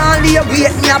 Boy can't leave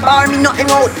wait me a bar me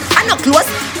nothing out. I no close,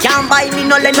 can't buy me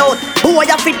no let out. Boy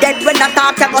a fi dead when I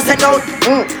talk I go send out.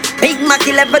 Big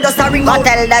Mackie level just a ring out.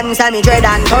 Tell them say me dread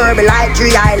and turbo like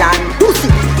 3 island. Pussy,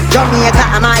 Jamaica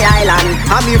and my island.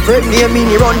 And me friend near me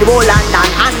run the whole London.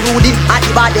 And Rudy at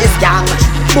the baddest gang.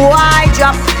 Boy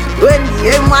drop when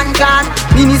the M1 class.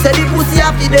 Me say the pussy a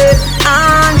fi dead.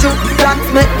 Andrew blacks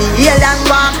make the alien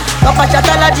walk. Papa shot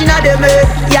a lodge inna dem head.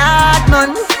 Yard man,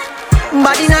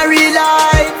 bad in a real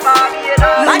life.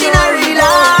 Bad in a real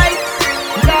life.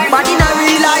 Bad in a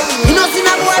real life. You know see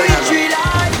na boy with 3 life.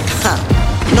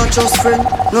 No trust friend,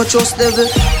 no trust devil.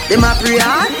 Them a pray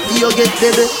hard, you get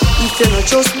devil. If you no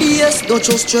trust BS, don't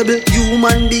trust trouble.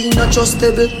 Human being not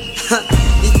trustable.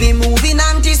 It's me moving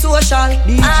anti-social.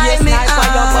 DJ Sniper,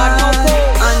 your bad no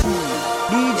coach.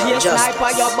 DJ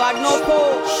Sniper, your bad no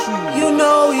coach. You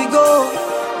know we go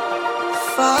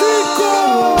far.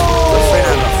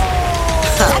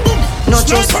 No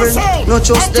trust friend, no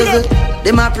trust devil.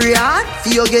 Them a pray hard,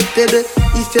 you get pebble.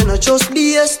 If you no trust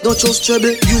BS, don't trust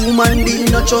trouble. Human being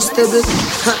not trustable.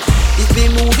 If me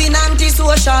moving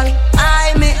anti-social,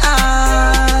 I may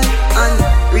I. And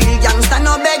real gangsta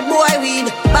no beg boy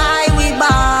weed. Buy we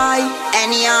buy.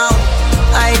 Anyhow,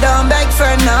 I don't beg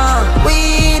for now.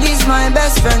 Weed is my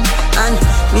best friend. And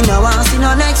me no want see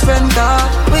no next friend.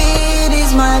 Weed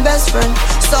is my best friend.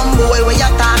 Some boy where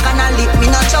you talk and I lip, me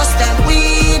not trust them.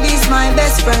 Weed is my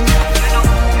best friend.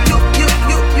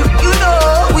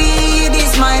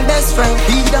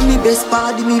 best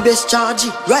party, me best charge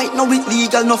it. Right now it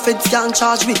legal, no feds can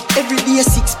charge me. Every day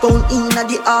 £6 in a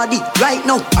the RD. Right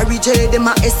now, I reject them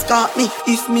a escort me.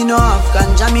 If me no have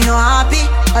ganja, me no happy.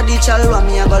 A the chalwa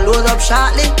me a go load up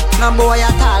shortly. No boy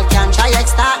at all can try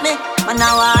extort me. Man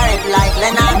now I red like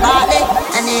Leonard Bartley.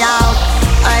 Anyhow,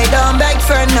 I don't beg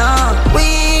for no.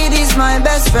 Weed is my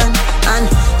best friend, and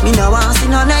me no want see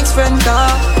no next friend.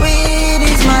 Cause weed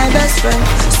is my best friend.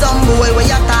 Some boy where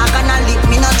you talk and a lick,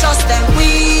 me no trust them.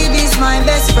 Weed is my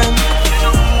best friend.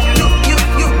 You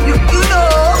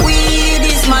know, weed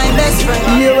is my best friend.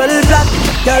 You well black,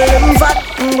 girl them fat,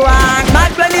 go on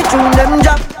bad when it tune them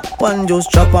drop. One just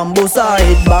chop and bust her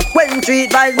head back. When treat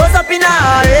vibes bust up in her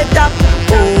head top.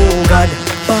 Oh God,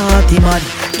 party mad.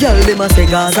 Girl them a say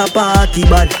Gaza party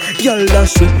bad. Girl that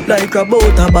sweet like a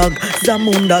butter bag.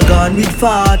 Zamunda gone with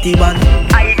 40 man.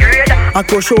 I grade. I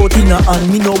crush out in a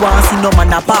hand. Me no want see no man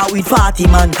a part with 40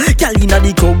 man. Girl inna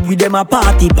the club with them a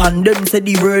party pan. Them say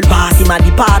the world pass him a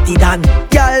the party done.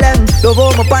 Girl them love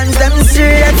how my pants them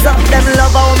straight up. Them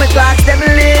love how my clocks them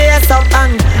lace up.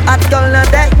 And hot girl no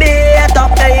take me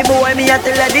up. Hey boy me a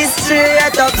tell her this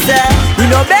straight up. Say we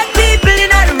no beg people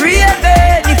in a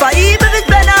raving. If I even it's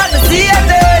better I'm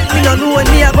saving. Me no know when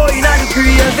me a going on the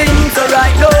craving. So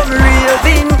right now me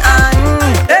raving. And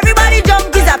everybody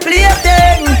jump is a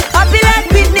plaything. Happy like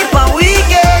picnic on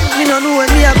weekend. Me no know when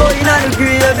me a going on the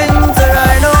craving. So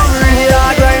right now me real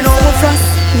hard. Right now me frost.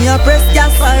 Me a press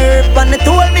gas fire up and they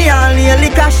told me I'll nearly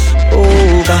crash.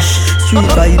 Oh gosh,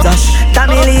 street vibes dash.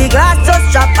 Tamily glass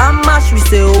just chop and mash. We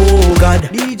say oh God,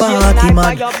 party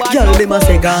mad. Girl them a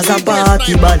say Gaza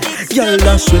party bad. Girl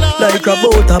that sweet like a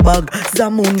butter bag.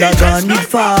 Zamunda gone with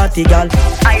 40 gal.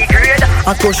 I grade.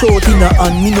 I crush out in a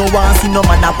hand. Me no want see no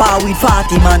man a par with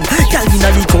 40 man. Girl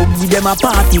inna the club with them a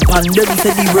party pan. Them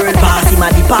say the world pass him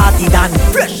a the party done.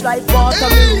 Fresh like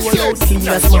water me roll out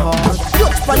serious my heart.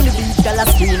 Touch pon the beat, girl a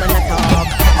scream and a talk.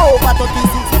 Over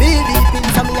 36 baby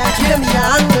pins and me a cheer me a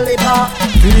handle it up.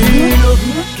 Clean up,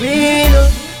 clean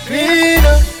up, clean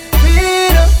up,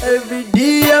 clean up. Every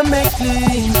day I make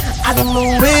clean. I don't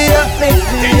know where I make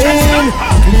clean.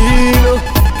 Clean up,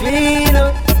 clean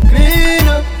up, clean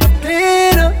up,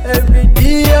 clean up. Every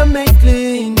day I make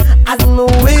clean. I don't know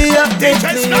where I make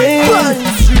clean. One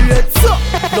straight up.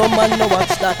 No man no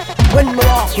watch that. When me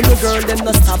walk with a girl, them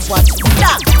no stop watch.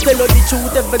 Yeah, tell her the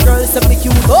truth, every girl say me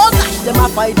cute. Oh gosh, them a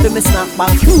fight for me snap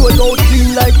back. Roll out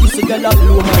clean like this, a girl a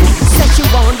blow man. Said she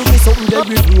want do me something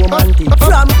very romantic.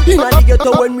 From inna the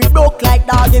ghetto when we broke like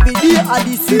dog, every day I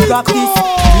this practice.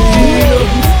 Clean up,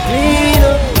 clean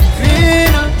up,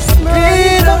 clean up,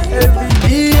 clean up. Every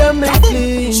day I make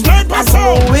clean. That's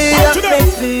no way I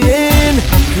make clean.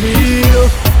 Clean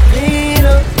up, clean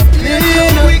up,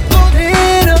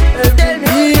 clean up.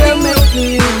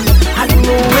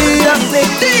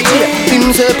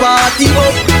 Him say party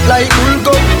up like Hulk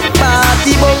up,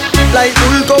 party up like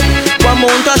Hulk up. One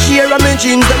mount a share of me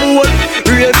jeans them whole.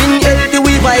 Raving healthy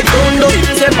we vibe down up.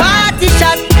 Say party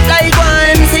shot like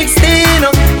one M16.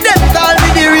 Them call me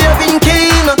the raving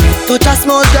king. Touch a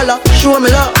small girl, show me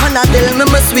love, and I tell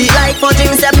me sweet like fudge.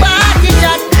 Him say party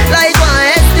shot like one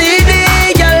STD.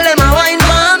 Girl them a wine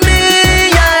for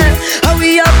me, yeah. And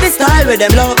we have the style where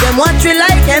them love them watch we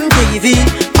like MTV.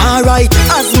 Alright,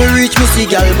 as me reach me see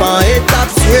gal pan head top.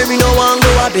 Swear me no want go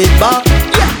a bit back.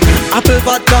 Yeah, apple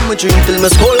vodka me drink till me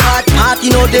skull hot. Party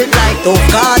no dead like tough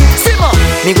card. Simmer,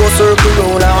 me go circle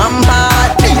round a one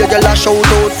part. Me a gal a shout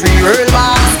out free real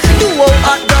boss. Do out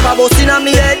hot grab a bus inna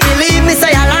me head. Believe me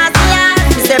say a lot.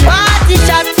 Me say party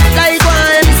shot like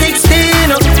one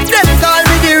M16. Them call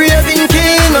me the raving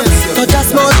king. Touch a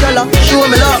small gal show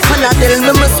me love, and I tell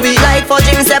me sweet like fudge.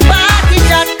 Me say party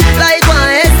shot like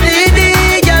one STD.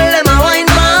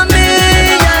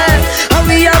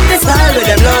 With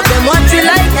them love them watch me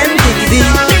like MTV.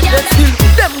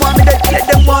 Them want me dead, yeah,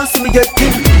 them want me get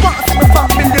killed. Want me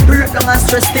family break down and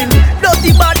stress thin.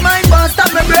 Dirty bad mind want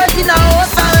stop me breath in a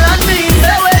house and me.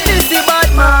 Say well this the bad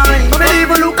mind, but me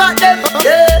even look at them.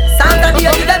 Yeah, Santa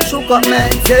Dia them shook up man.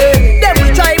 Yeah, them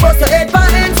will try bust your head for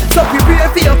hands. So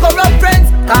prepare for your corrupt friends.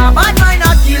 Cause bad mind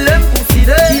a kill them pussy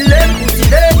day. Kill them pussy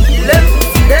day. Kill them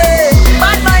pussy day.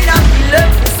 Bad mind a kill them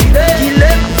pussy day. Kill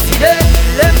them pussy day.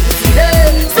 Kill them pussy day.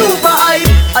 Super hype,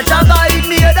 a jagger hit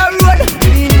me at the road.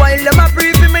 Meanwhile, them a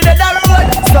briefing me at the road.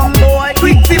 Some boy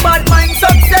quick fi bad mind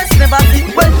success. Never see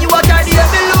when you a carry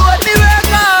the load. Me work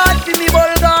hard fi me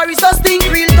Bulgari so stink.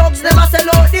 Real thugs never sell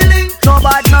out the link. No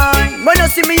bad mind. When you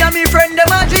see me and me friend them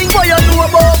a drink. What you know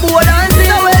about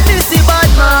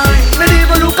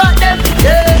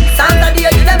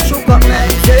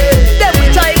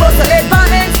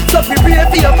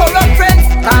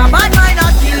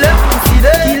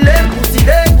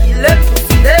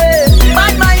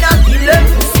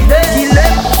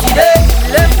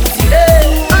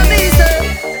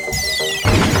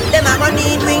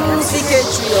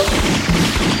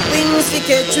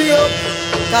catch we up.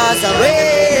 Cause I'm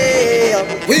way up.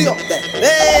 We up there,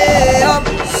 way up.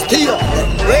 Stay up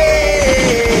there,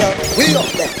 way up. We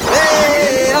up there,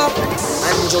 way up.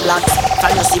 Andrew Blacks,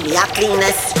 can you see me a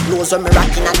cleanest? Clothes when me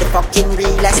rocking at the fucking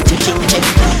realest. Chicken check,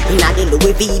 inna the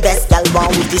Louis VYBZ. Girl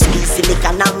born with this piece,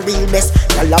 silicon and real best.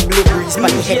 Girl a blue breeze,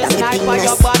 but the head of the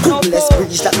penis. Coolest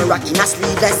breeze that me rocking a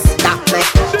sleeveless. That me,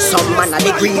 some man a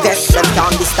the grievous. Them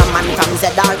down this the man from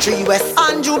ZR3 West.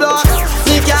 Andrew Blacks,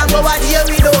 me can't go a day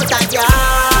without a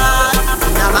car.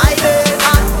 Now my head,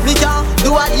 me can't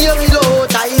do a day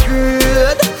without a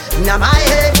good. Now my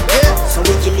head, yeah. So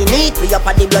we killing it, we up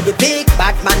at the bloody pig.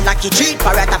 Bad man lucky treat,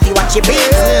 parrot if you watch your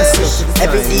beat.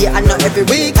 Every day and not every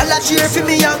week. I'll cheer for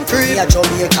me young free. Me a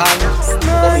Jamaican,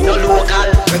 but we no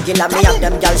local. Regular me have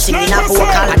them girls singing a vocal.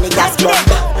 And the gas club,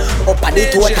 up at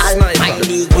the total. My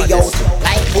league we out,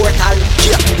 like portal.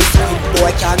 Yeah, this good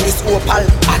boy can miss opal.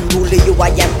 Unruly you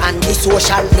I am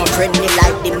anti-social. Not friendly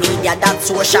like the media that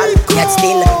social. Yet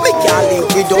still, we can't live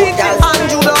without girls.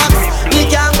 Andrew Blacks, we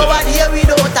can't go out here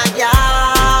without a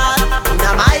girl.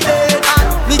 Now my head,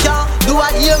 me can't do a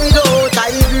year without a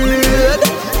good.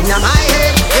 Now my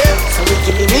head, yeah. So we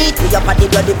killing it, we up at the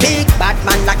bloody pig. Bad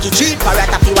man lucky treat, parrot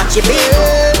if you watch your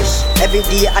bitch. Every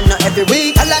day and not every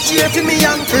week, I'll cheer for me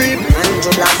young creep.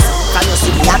 Andrew Blacks, can you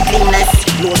see me a cleanness?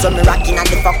 Clothes when me rocking at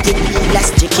the fucking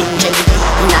realest. Chicken jelly,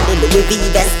 inna the Louis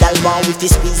VYBZ. Girl born with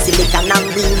this piece, silicon and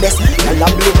real best. Girl a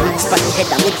blue breeze, for the head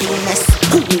of me penis.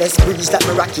 Coolest breeze that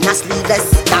me rocking a sleeveless.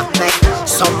 That make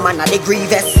some man a the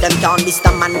grievous. Them down this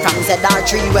the man from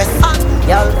ZR3 West.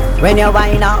 Yo, when you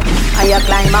wind up and you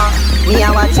climb up, me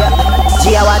a watch you,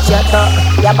 G a watch you too.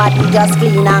 Your body just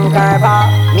clean and curve up.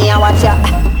 Me a watch you,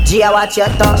 G a watch you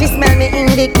too. She smell me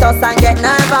Invictus and get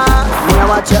nervous. Me a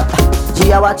watch you,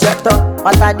 G a watch you too.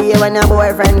 What a day when your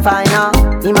boyfriend find out.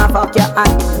 Him a fuck you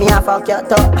and me a fuck you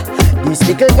too. This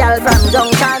little girl from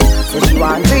Junction, so she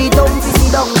want 3 dumb fizzy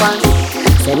dung man.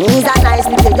 Say me's a nice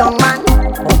little young man,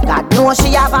 but God knows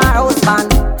she have her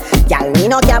husband. Girl, me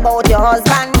no care about your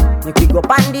husband. You pick up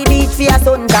on the beach for your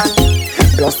suntan.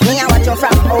 Plus me I watch you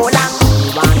from how long.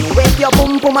 You want me wake your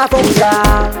boom boom a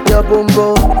function. Your boom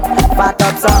boom fat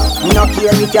up so. Me no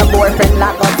care if your boyfriend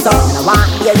lock up so. I want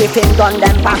hear if him gun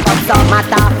them pack up so.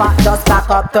 Matter fat just pack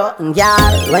up to.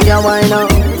 Girl, when you wind up,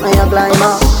 when you climb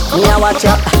up, me I watch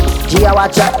you, G I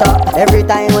watch you too. Every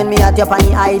time when me at you on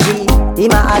the IG,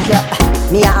 him a at you,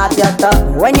 me a at you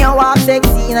too. When you walk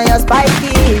sexy and you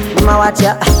spiky, him a watch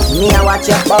you, me a watch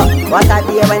you but what a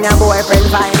day when your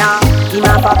boyfriend find out. Him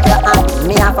a fuck you and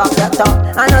me a fuck you too.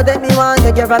 I know that me want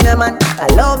to get from your man. I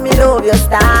love your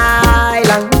style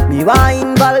and me want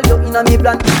involve you in a me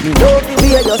plan. Me love the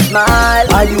way you smile.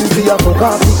 I use you for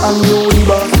coffee and you the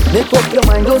boss. Make up your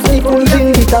mind, just be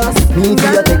fulfill the task. Me to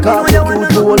you take off your good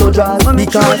polo dress.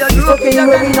 Because you fucking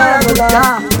wearing a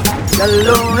glass.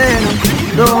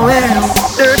 Don't win,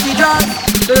 dirty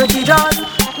jaws.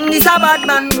 This a bad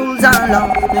man rules and law.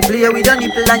 Me play with your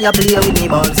nipple and you play with me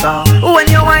balls so. When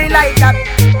you whine like that,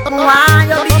 why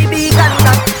your baby can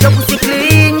that? Your pussy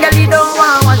clean, girl you don't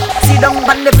want watch. Sit down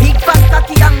on the big fat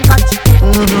cocky and catch.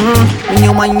 When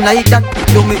you whine like that,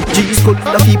 you make G's cold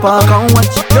the people can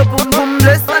watch. Your boom boom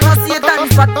blessed and no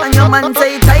Satan spot. And your man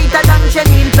say tighter than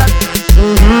chenille plot.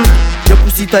 Your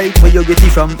pussy tight where you get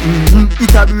it from.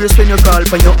 It a brace when you call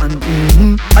for your hand.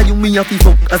 And you me a fi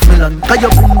fuck as melon. Cause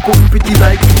your boom boom pretty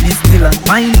like Disneyland.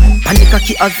 Mine, panic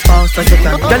cocky as fast as you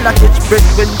can. Girl a catch bread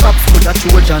when pops put a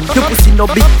Trojan. Your pussy no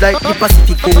big like the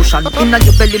Pacific Ocean. Inna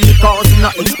your belly me causing a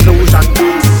explosion.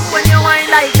 When you whine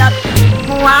like that,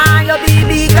 why your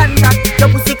baby can that? Your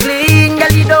pussy clean,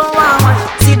 girl you don't want much.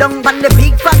 Sit down on the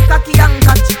big fat cocky and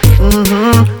catch.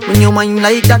 When you whine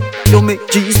like that, you make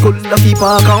G's cold the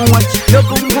people can watch. Your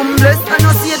boom boom blessed and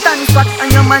no Satan spot. And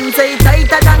your man say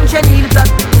tighter than chenille plot.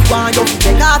 Why you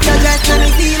take off your dress when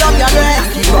you feel up your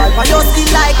dress? You roll for your skin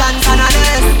like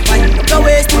Antoninus. Wind up your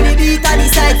waist to the beat of the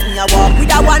sex. Me a walk with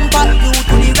a one pack, you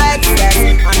to the red sex.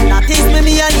 And that is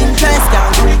me an interest.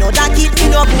 Can't you know that kid me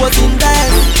no pose in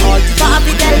best. All the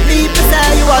papi tell people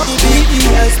say you are the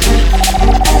BDS.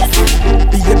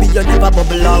 Baby you never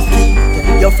bubble off me.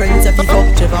 Your friends if you fuck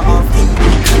Trevor off me.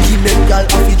 He make y'all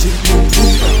off you drink me.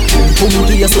 Come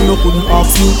here so no couldn't off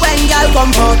me. When y'all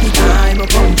come party time I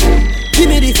come through. Give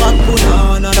me the fat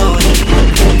banana, now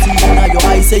your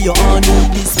eyes say you on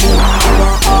this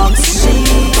morning. She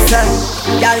said,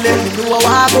 girl make me do a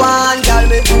walk one, girl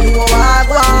make me do a walk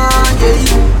one. Yeah,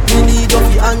 we need of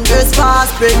the undress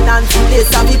fast. pregnancy, this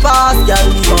a me pass, girl.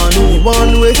 Me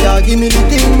one way if you give me the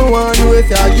thing, me one way if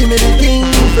you give me the thing.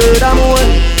 Furthermore,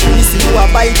 you see you a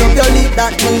bite up your lip,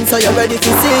 that means so you're ready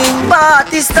to sing.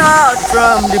 Party start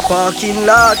from the parking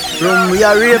lot, from we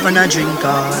are rave and a drink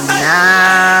all night,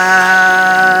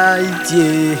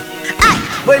 yeah.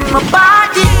 When my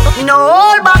party, you know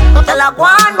hold back, tell a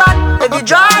one back. Every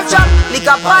dry shop, lick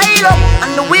a pile up,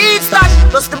 and the weed stash,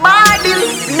 plus the Bible,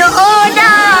 you know all that.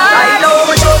 I know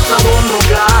my jokes are on my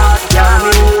glass, yeah,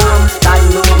 me warm. I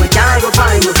know me can't go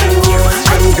find my phone.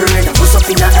 I'm girl, I push up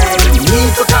in the air, you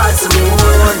need to call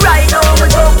someone. Right now my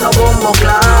jokes are on my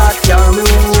glass, yeah, me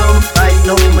warm. Right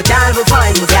now me can't go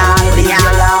find my phone.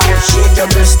 Shake your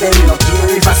breast and look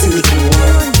here if I see me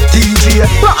cool. DJ,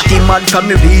 party mad from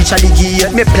me reach a the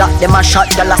gate. Me plot them a shot,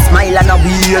 girl a smile and a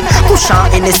wait. Push on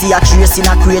Hennessy a trace in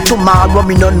a crate. Tomorrow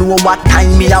me no know what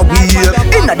time me a wait.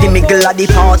 Inna the middle of the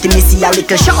party me see a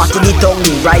little shot in the tongue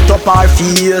right up our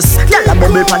face. Girl a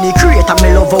bubble pan the crate and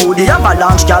me love how the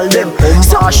avalanche girl them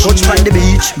touch from the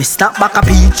beach. Me snap back a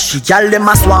peach. Girl them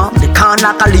a swam, they can't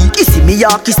knock a leak. You see me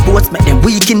Yorkie sports make them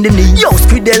weak in the knee. Yo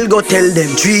Squidel go tell them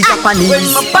 3 Japanese. When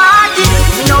my party,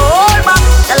 me no hold back,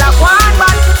 tell a one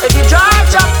back. If you drive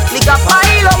shop, lick a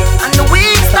pile up, and the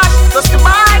weed stash, plus the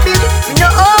Bible, me no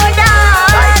hold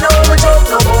that. I know my joke,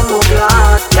 no bomb, no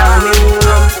glass, yeah, me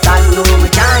rum. I know me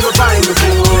can't go find the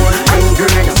phone. I'm girl,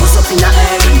 I bust up in the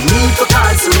air, you need to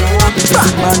call someone.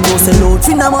 Bad man go sell out,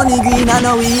 finna money green, I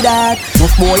know we that.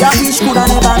 Tough boy, a fish coulda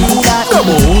never me that. Come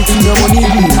out, finna money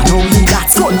green, I know we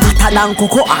that. So hotter than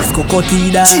cocoa, ask cocoa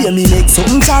tea that. See me make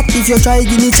something chat, if you try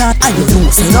give me chat. I know,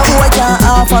 say no boy can't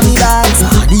offer me that.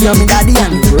 Daddy and me daddy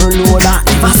and the girl know that.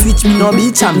 Never switch me no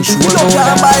bitch, I'm sure no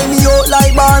that. Buy me out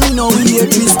like bar, me no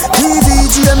waitress.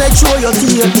 VYBZ, make sure you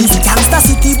take this. Gangsta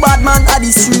city, bad man are the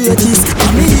straightest.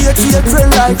 And me hate fake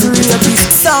friend like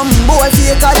rapist. Some boy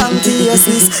faker than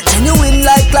cases. Genuine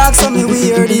like clocks, so me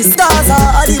wear this. Stars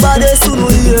are the baddest, who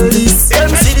no hear this.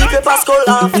 MC the paper skull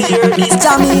and fear this.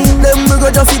 Jamming them, we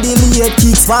go just see the late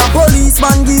kicks. One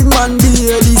policeman give man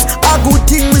the this. A good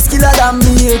thing we skiller than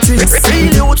matrix.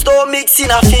 Real youths don't mix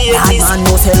in a fake. Bad man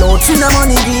no sell out, see no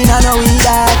money green, I know we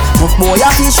that. Tough boy a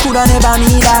fish coulda never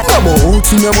me that. Come out,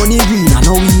 see no money green, I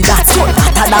know we that. So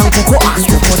hotter than cocoa, ask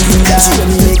you for me that. See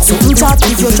me make something chat,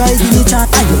 if you try give me chat.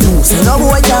 I don't know, say no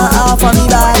boy can't offer me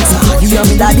that. Daddy and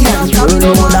me daddy and the girl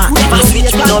know that. Never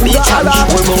switch me no bitch, I'm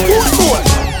sure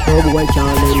no boy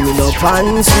can't lend me no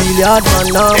pants. Really hard man,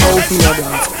 now mouth in a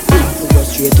dance. Go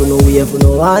straight to no wave,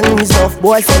 no hands. Tough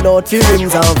boy sell out for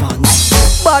rims and vans.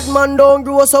 Bad man don't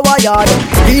grow so a yard.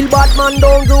 Real bad man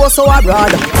don't grow so a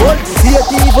broad. Hold the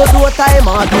fate even do a time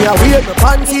out. Me a wear my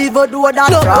pants even do that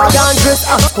crowd. No can't dress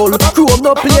as skull. Chrome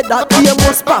no play that game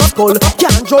must pass skull.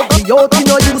 Can't drug me out, you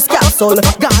no use capsule.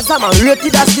 Gaza man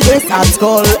rated as the best at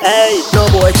skull. Hey, no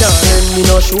boy can't lend me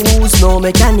no shoes. No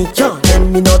mechanic can't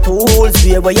lend me no tools.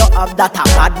 Where you have that a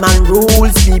bad man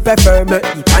rules. Me prefer me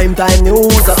the prime time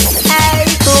news. Hey,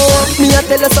 so me a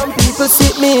tell you some people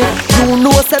sit me. You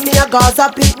know say me a Gaza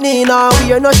pick me. Now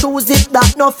wear no shoes if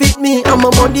that no fit me. I'm a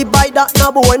money buy that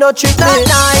no boy no trick me. That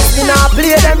nice, me nah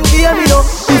play them game you know.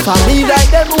 If I me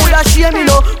like them woulda shame you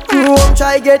know. Home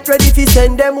try get ready fi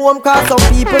send them home. Cause some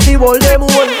people be hold them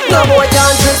home. No boy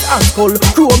can't dress as skull.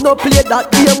 Chrome no play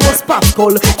that game must pop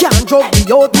skull. Can't drug me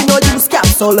out, me no use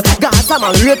capsule. Gaza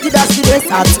man rated as the best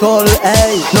at skull.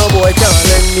 Hey, no boy can't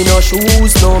lend me no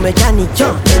shoes. No mechanic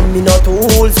can't lend me no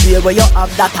tools. Where you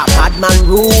have that a bad man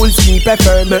rules. Me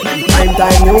prefer me prime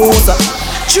time news.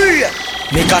 Cheer.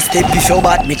 Make a step if you're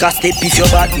bad, make a step if you're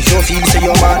bad. If you feel say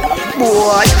you're mad,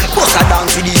 boy, bust a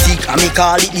dance with the sick, and me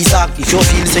call it the sack. If you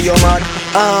feel say you're mad,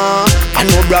 I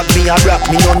know brag me a brag,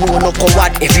 me no know no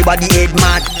coward. Everybody head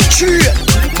mad. Cheer.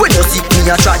 When you sick me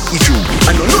a chat if you,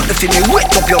 I know nothing for me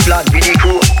wet up your blood with the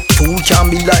crew. Fool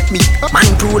can't be like me, man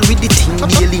roll with the thing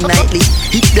daily nightly.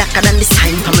 Hit blacker than the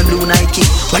sign from a blue Nike.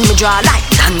 When me draw light,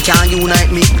 Dan can't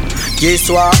unite me.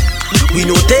 Guess what? We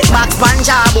no take back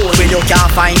Punjab. When you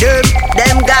can't find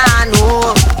them gone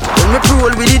home. When we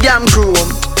roll with the damn chrome.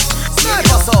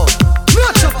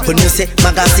 When you say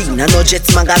magazine, I know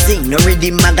Jets magazine, no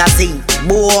Reading magazine.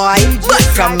 Boy, but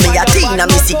from me a teen, I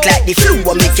miss it like the flu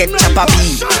when me get chop a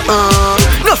pee.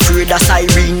 No afraid of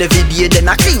siren every day, then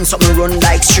I clean something run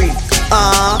like street.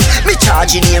 Me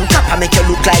charging name cap, I make you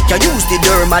look like you use the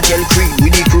derma gel cream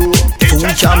with the crew. Fool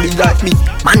can't be like me,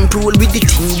 man roll with the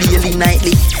thing daily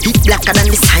nightly. Hit blacker than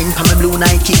the sign from a blue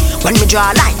Nike. When me draw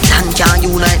light, Dan can't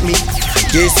unite me.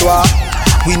 Guess what?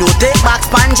 We no take back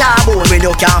Punjab. When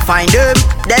you can't find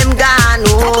them gone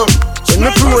home. When me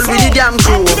roll with the damn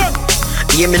crew.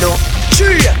 Hear me now.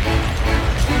 Cheer.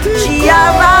 She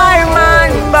a my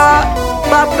man, but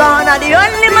Popcaan are the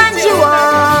only man she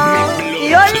want.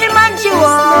 The only man she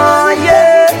want,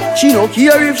 yeah. She no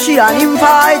care if she and him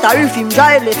fight or if him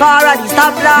drive the car at the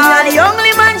stoplight. The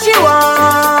only man she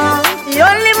want. The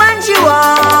only man she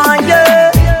want,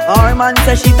 yeah. Our man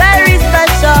says she very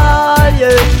special,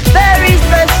 yeah. Very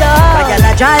special. I got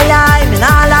a dry line, me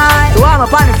nah lie. So I'm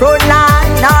up on the front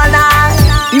line, nah lie.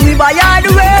 If we buy all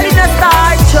the world in a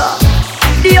starch,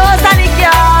 the house and the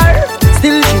car.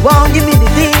 Still she won't give me the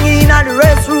thing in the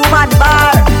restroom and the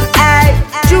bar. Hey,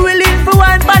 she willing for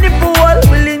one for the pool,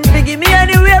 willing to give me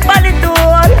anywhere for the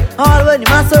tool. All when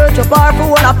him a search up her for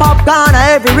one a Popcaan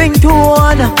a every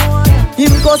ringtone.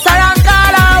 Him cuss her and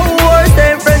call her whore.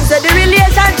 Same friends say the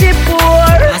relationship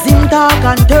poor. As him talk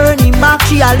and turn him back,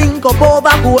 she a link up over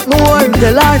Portmore. Him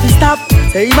tell her to stop,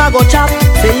 say him a go chop,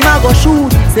 say him a go shoot,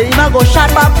 say him a go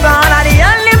shot. Popcaan a the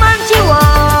only man she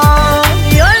want,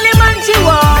 the only man she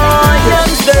want.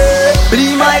 Youngster,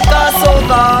 bleed my cause so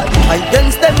God.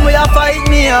 Against them we a fight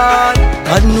me hard.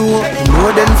 God know, you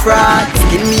know them fraud.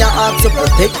 Give me a heart to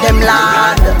protect them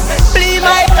land. Bleed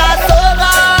my cause so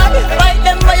God. Fight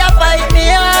them we a fight me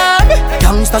hard.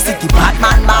 Gangsta city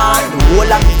Batman band. The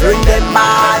whole of me bring them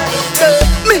bad.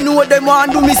 Me know them want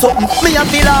do me something. Me a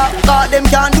feel cause them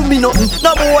can't do me nothing.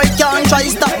 No boy can't try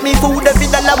stop me food every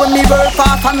dollar when me work for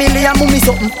family and move me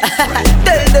something.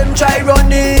 Tell them try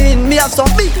running. Me have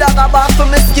some big dagger back for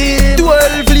my skin.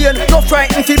 12 lane, no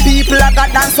frightened for people. I got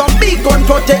done some big gun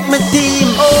protect my team.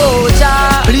 Oh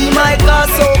Jah, bleed my cause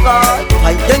so God.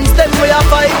 Against them we a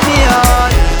fight me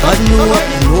hard. God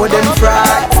know them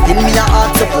fraud. Still me a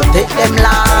heart to protect them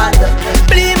land.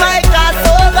 Bleed my cause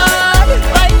so God.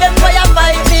 Fight them we a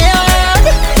fight me hard.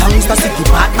 Gangsta city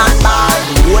Batman bad.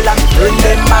 The whole of me turn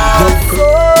them bad. So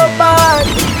bad.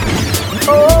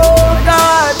 Oh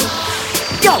God.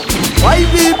 Yo,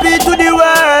 YBP to the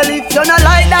world. If you not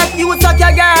like that, you suck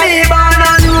your girl. Me born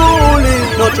unruly.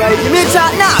 No try to me chat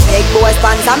now. Big boy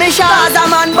sponsor me shot. As a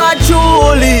man bad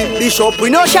truly. Bishop we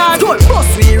no shot. Good boss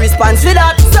we response to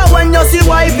that. So when you see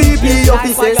YBP, you fi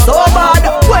say so bad.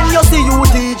 When you see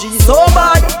UTG so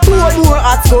bad. Two more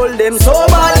at school them so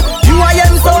bad. You I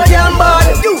am so damn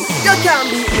bad. You can't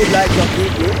beat me like your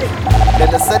people. Then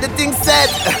I said the thing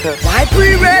said. Why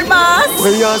pre-red mask?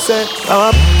 When you say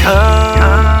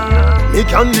Popcaan, me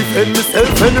can defend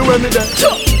myself anywhere me there.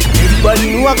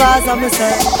 Everybody know a cause of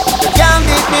myself. You can't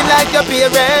beat me like your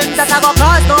parents. That I go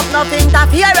cause no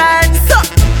interference.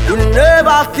 You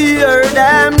never fear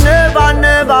them,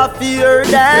 never fear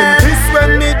them. This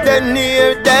when me then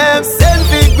near them, send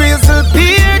big grizzle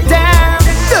peer them.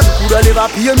 Them coulda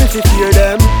never pay me to fear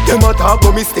them. Them a talk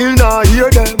but me still not hear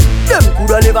them. Them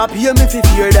coulda never pay me to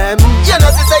fear them. You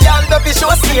know she say y'all don't be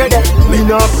sure scare them. Me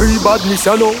not pre badness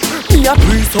you know. Me a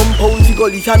pre some pounds to go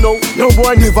if you know. No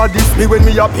boy never diss me when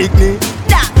me a picnic.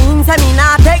 That means I me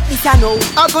not take this you know.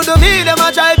 I coulda me them a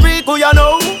try freak who you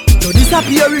know. You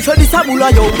disappear if you disable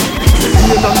yo. The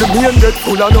lane and the main get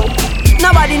full of no.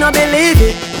 Nobody no believe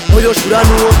it. Oh, you shoulda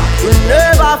know. You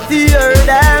never fear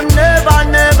them,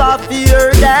 never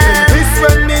fear them. This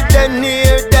when me then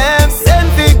near them,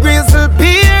 send big grizzle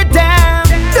peer them.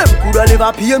 Them coulda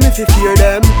never pay me to fear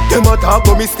them. Them a talk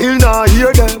but me still not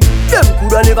hear them. Them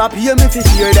coulda never pay me to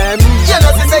fear them. You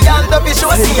know she say y'all don't be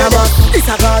sure scare them. This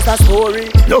a cause a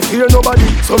story. No fear nobody,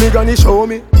 so me granny show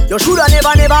me. You shoulda never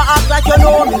act like you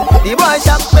know me. The boy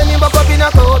shop when me buck up in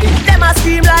a Cody. Them a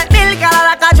scream like milk and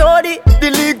like a Jody. The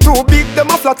league too big,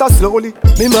 them a flatter slowly.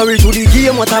 Me married to the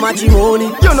game, what a matrimony.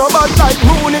 You know bad like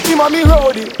Mooney, him a me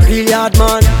roadie. Really hard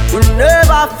man. You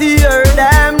never fear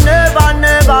them,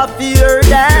 never fear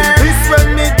them. This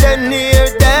when me then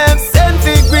near them, send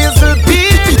big grizzle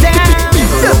peer them.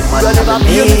 You never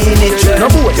pay me to fear them. No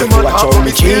boy, them a talk but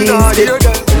me still not hear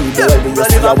them. We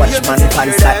used to watch man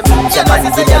pants that means a man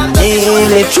give them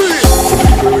nail it.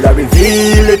 Girl I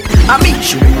reveal it. I mean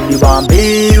she really want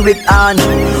be with Ann.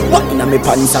 Walking on me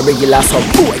pants a regular so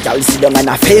boy y'all see them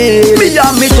and I feel me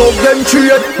and me talk them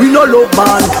trade. We no love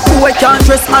man. Boy can't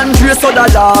dress and dress other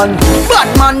than.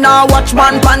 Bad man now watch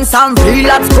man pants and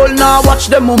real at school now watch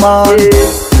them woman.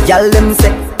 Y'all them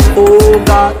say oh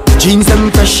God. Jeans them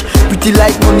fresh, pretty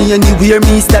like money anywhere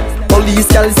me step. Police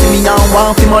y'all see me and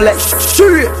want fi molest.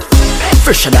 Straight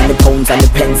fresher than the pounds and the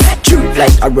pence. True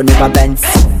like a run of a Benz.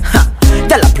 Ha.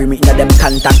 Tell a pre-me inna them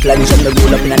contact lens. And the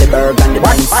roll up inna the burg and the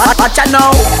Benz. Watch ya now.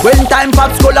 When time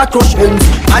pops go like crush ends.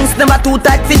 Pants never too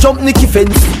tight fi jump Nicky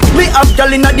fence. Me have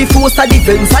gal inna the force of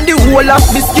defense. And the whole of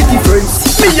biscuity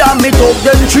friends. Me and me talk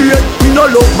them trade. Me no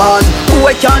love man.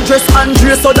 Boy can't dress and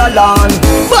dress other land.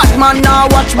 Bad man now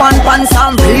watch man pants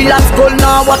and real at school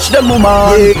now watch them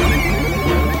woman. Yeah.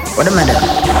 What am I do?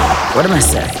 What am I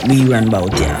say? We run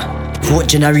about here. Fourth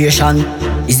generation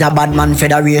is a bad man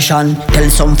federation. Tell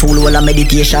some fool all a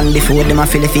meditation before them a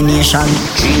Philippination.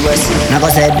 Three West, never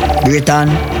said Britain,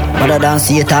 better than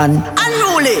Satan.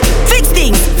 Unruly, fix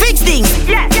things,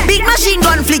 yeah. Big machine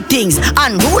gun flick things.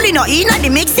 Unruly no in at the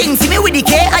mixing. See me with the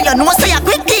K and you know so you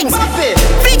quick things.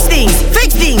 Fix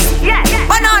things, yeah.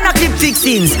 Banana clip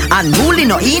fixings. Unruly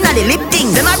no in at the lip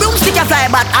things. Them a broomstick a fly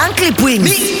back and clip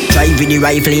wings. Drive with the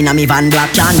rifle in a me van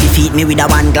black. Can't defeat me with a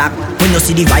one Glock. When you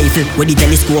see the rifle with the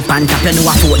telescope and tap, you know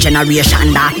a fourth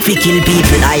generation that fi kill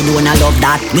people. I don't love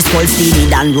that. We skull steely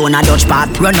than run a Dutch path.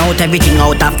 Run out everything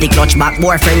out of the clutch back.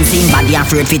 Boyfriend seen body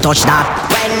afraid fi touch that.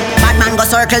 When bad man go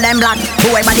circle them black,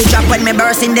 whoever they drop when me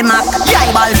burst in the map.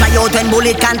 Eyeball fly out when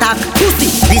bullet contact. Pussy,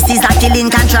 this is a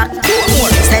killing contract.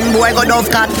 Send boy go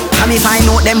dove cat. And me find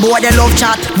out them boy they love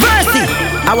chat. Versi,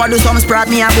 I want do some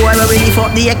sprat me a boy where we lift up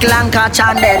the eclan catch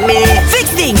and then me fix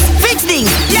things,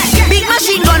 yeah. Big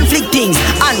machine gun flick things.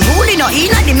 Unruly no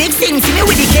in at the mixing. See me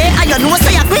with the K and you know so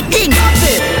you quick things.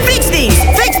 Fix things,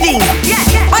 yeah.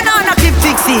 Banana clip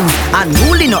fixings.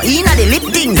 Unruly no in at the lip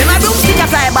things. Them a broomstick a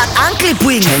fly back and clip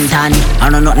wings. Trenton, I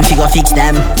know nothing fi go fix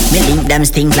them. Me link them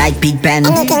stink like pig pen.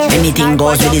 Anything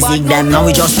goes with the zig them. Now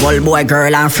we just call boy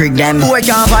girl and freak them. Boy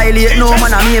can't violate no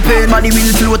man a me pain. Body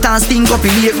will float and stink up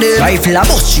in lake them. Rifle a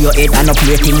bust your head and up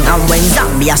plating. And when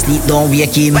zombie asleep don't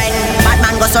wake him. When bad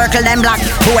man go circle them black,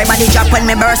 whoever they drop when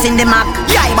me burst in the map.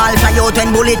 Eyeball fly out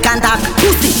when bullet contact.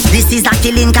 Pussy, this is a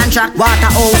killing contract.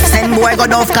 Water out, send boy go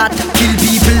dove cat. Kill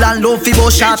people and love fi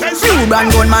bust shot. New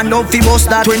brand gun man love fi bust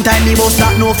that. 20 time me bust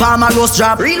that, no farmer roast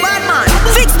drop. Real bad man,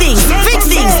 fix things,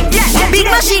 yeah. Big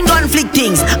machine gun flick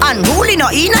things. Unruly no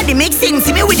in at the mixing.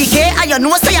 See me with the K and you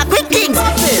know so you quick things.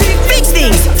 Fix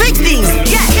things,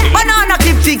 yeah. Banana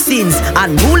clip fixings.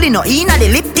 Unruly no in at the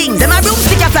lip things. Them a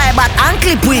broomstick a fly back and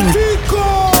clip wings.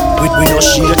 With me no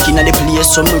shaking at the place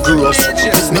so me grew up.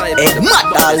 Me head mad,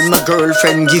 all my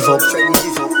girlfriend give up.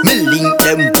 Me link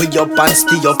them way up and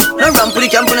stay up. No ramp with the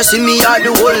camp when you see me all the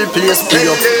whole place stay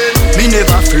up. Me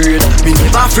never afraid.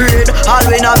 All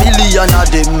when a million of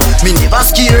them. Me never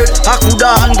scared. I coulda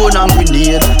hand gun and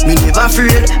grenade. Me never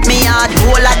afraid. Me heart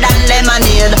colder than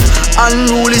lemonade.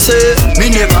 Unruly say,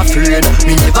 me never afraid.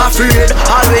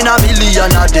 All when a million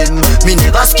of them. Me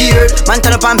never scared. Man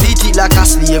turn up and beat it like a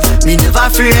slave. Me never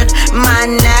afraid.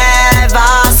 Man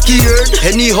never scared.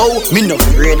 Anyhow, me no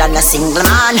afraid and a single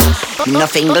man. Me no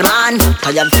single man.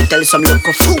 Tired to tell some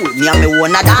local fool. Me and me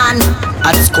own a dan.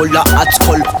 At school,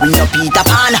 we no Peter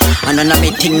Pan. And none of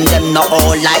me think them no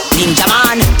all like Ninja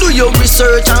Man. Do your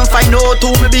research and find out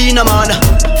who me be no man.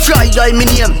 Fly guy me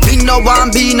name, me no one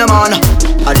be no man.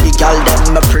 And the girl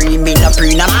them a pre, me no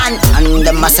pre no man. And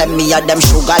them a send me a them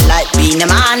sugar like being a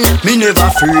man. Me never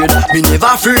afraid.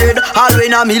 All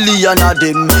when a million of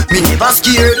them. Me never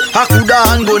scared. I coulda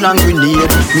hand gun and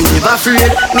grenade. Me never afraid.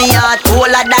 Me heart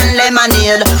colder than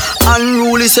lemonade.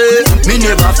 Unruly say, me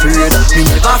never afraid.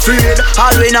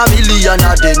 All when a million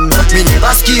of them. Me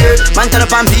never scared. Man turn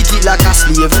up and beat it like a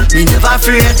slave. Me never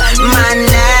afraid. Man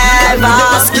never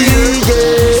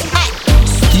scared.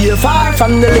 Stay far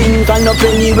from the link and up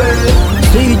anywhere.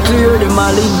 See it clear, them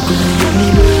a link with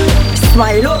anywhere.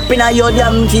 Smile up in a your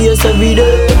damn face every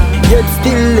day. Yet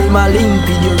still them a link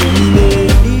with you anyway.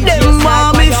 Them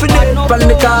want me for dead from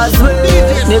the causeway.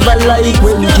 Never like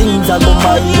when things are go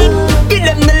my way. Give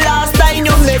them the last time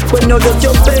you make when you get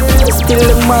your face. Still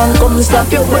the man come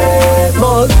slap your way.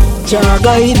 But Jah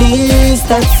guide these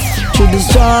steps through the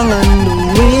strong and the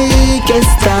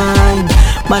weakest time.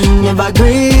 Man never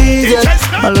grieve yet.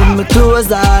 All of my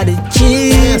clothes are the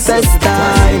cheapest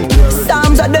time.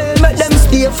 Times a day make them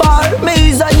stay far. Me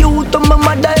is a youth and my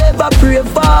mother ever pray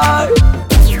for.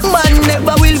 Man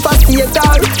never will fast your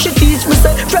car. She teach me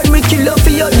say, friend we kill her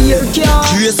for your dear car.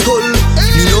 Dress skull,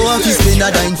 me know how to spend a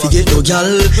dime fi get no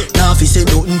gal. Now fi say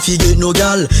nothing fi get no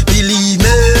gal. Believe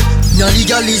me, now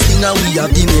legally sing and we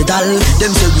have the medal.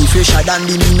 Them say we fresher than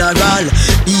the mineral.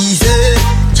 Easy.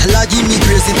 Tell give me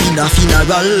crazy in a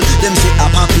funeral. Them say a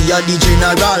papi a the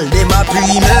general. Them a pre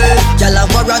me. Y'all a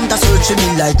warrant a search me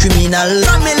like criminal.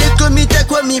 From me little me take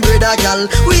with me brother gal.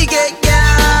 We get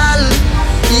gal.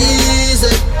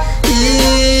 Easy,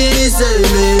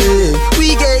 me.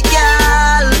 We get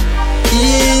gal.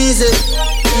 Easy,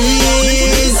 me.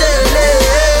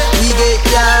 We get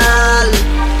gal.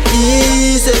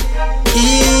 Easy,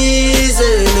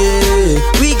 me.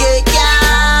 We get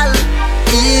gal.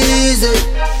 Easy.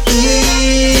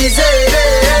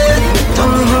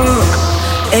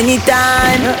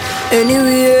 Anytime,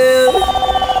 anywhere.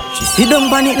 She sit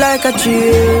down on it like a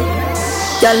chair.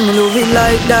 Tell me love it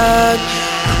like that,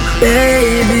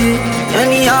 baby.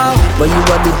 Anyhow, what you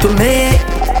want to do to me?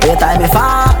 By the time me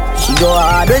fall, she go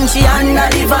hard when she under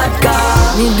the vodka.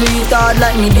 Me do it hard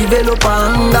like me develop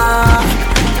anger.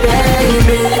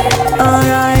 Baby,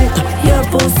 alright, your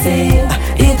pussy,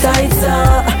 it tights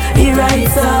up, it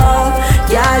rights up.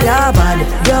 Yeah, yeah, bad,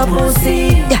 your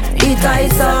pussy, it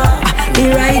tights up,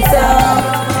 it rights up.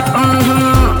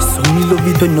 So me love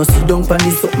it when you sit down for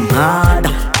me something hard.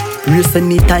 Race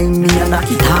anytime me a knock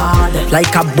it hard. Like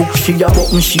a book, she a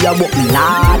button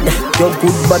lad. Your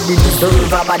good body deserve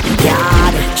a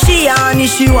bodyguard. She honey,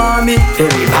 she want me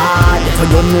very bad. So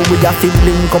you know we a feel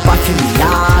link up a feel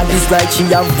yard. It's like she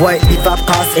avoid liver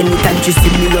cause anytime she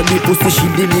see me on the pussy she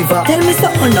deliver. Tell me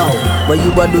something now, what you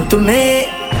a do to me?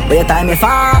 By the time me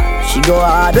fall, she go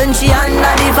hard when she under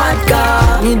the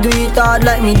vodka. Me do it hard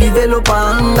like me develop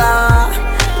anger.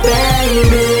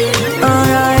 Baby,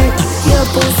 alright, your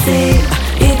pussy,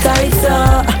 it tights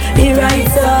up, it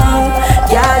rights up.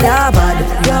 Yeah, yeah, bad,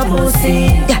 your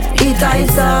pussy, it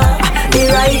tights up,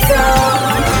 it rights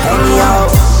up. Anyhow,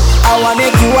 I wanna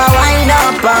make you a wind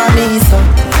up on me, so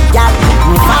yeah,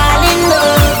 me fall in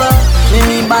love. Let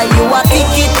me buy you a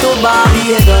ticket to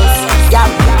Barbados. Yeah,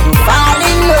 me fall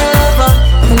in love.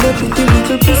 And the pretty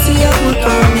little pussy, I'm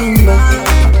coming back.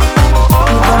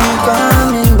 I'm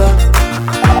coming back.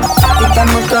 I'm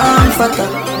a comforter,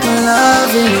 I'm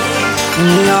loving it.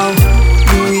 Now,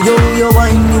 you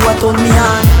wine, you a turn me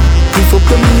on. If you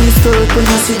put me in skirt when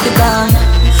you sit the down.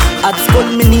 At school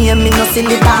me name, me no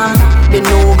silly down. Been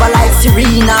over like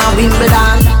Serena,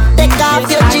 Wimbledon. Take off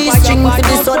your G-string for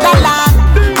the soda land.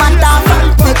 Matter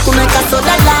from make a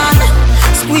soda land.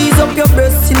 Squeeze up your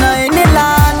breasts in any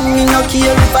land. Me no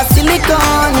care if a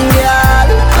silicone, girl.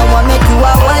 I wanna make you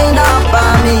a wind up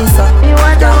on me, so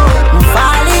I'm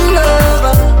fall in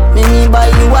love. Me buy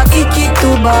you a ticket to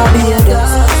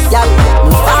Barbados. Yeah,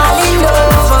 I'm fall in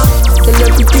love. Tell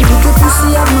your pretty little pussy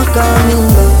I'm coming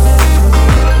back.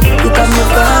 It I'm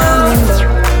coming back.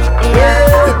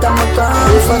 Yeah, it I'm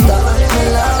coming for that.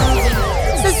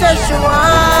 She said she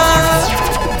want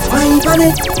wine pon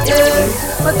it, yeah.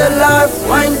 But the love,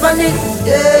 wine pon it,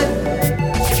 yeah.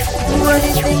 Do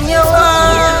anything you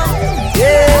want,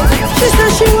 yeah. She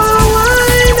said she want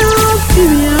wine up, give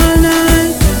me all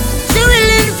night. She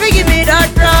willing to give me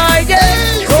that ride,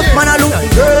 yeah. Look man, I look the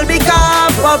girl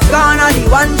because Popcaan are the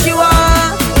one she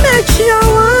want. Make she a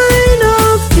wine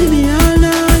up, give me all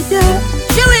night, yeah.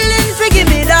 She willing to give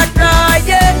me that ride,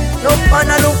 yeah. Look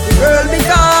man, I look the girl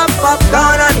because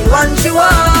Popcaan are the one she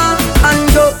want.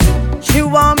 And go. She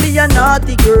want me a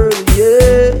naughty girl,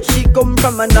 yeah. She come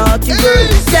from a naughty girl,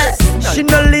 yeah. She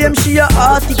no lame, she a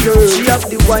hearty girl. She have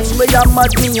the wine where you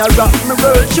mad me, a rock me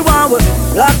world. She want me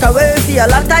lock away for a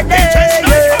lot of day,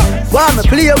 yeah. Want me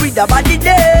play with the body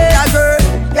day, a girl,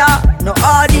 yeah. No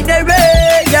ordinary,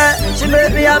 yeah. She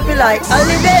make me happy like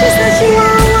holiday. She said she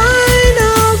want wine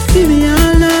up, give me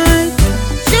all night.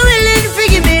 She willing to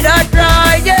give me that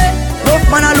ride, yeah. Rough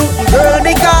man a look the girl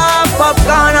because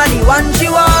Popcaan are the one she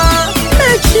want.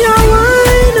 Make she a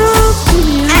wine up, give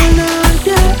me all night,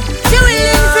 yeah. She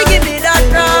willing to give me that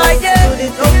ride, yeah.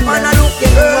 Rough man a look the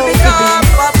girl because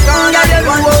Popcaan are the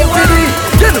one she want.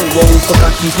 You know how to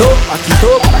back it up, back it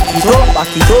up, back it up,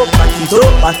 back it up, back it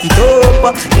up, back it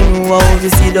up. You know how to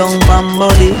sit down pam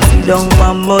body, sit down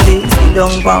pam body, sit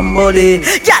down pam body.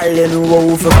 Girl, you know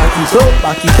how to back it up,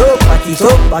 back it up, back it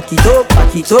up, back it up,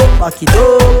 back it up, back it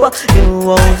up. You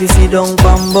know how to sit down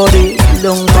pam body, sit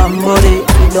down pam body,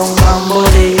 sit down pam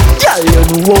body. Girl, you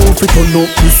know how to turn up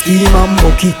the scheme and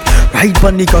bucket. Right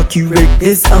on the cocky, wreck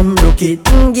this and broke it.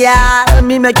 Girl,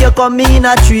 me make you come in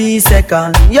a 3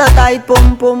 seconds. Your tight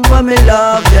pum pum when me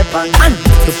love your pan. And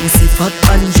the pussy fat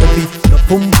and chubby. Your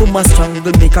pum pum a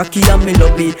strangle me cocky and me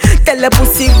love it. Tell the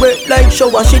pussy wet like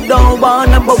shower. She don't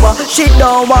want number one. She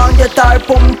don't want your tight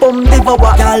pum pum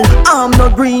devour. Girl, I'm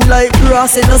not green like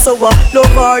grass in a sour.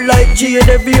 Love her like jade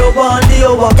every hour and the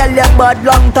hour. Girl, you bad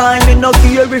long time. Me no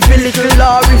care if you little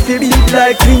or if you big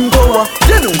like King Tower.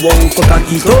 You know how to cock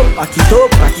it up. Back it up,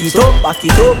 back it up, back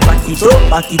it up, back it up,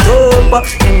 back it up.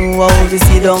 You know how to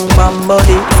sit down pam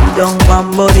body, sit down pam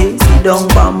body, sit down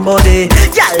pam body.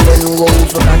 Girl, you know how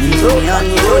to back it up and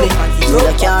roll it. You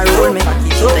can't roll me,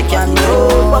 you can't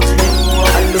roll me.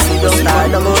 And the sit down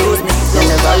stardom choose me. You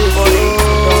never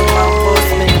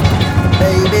force me,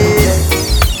 baby.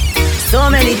 So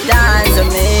many times I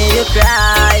made you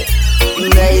cry,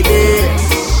 baby.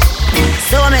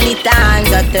 So many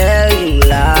times I tell you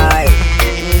lies.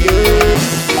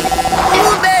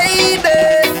 Oh baby,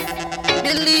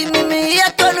 believe me, I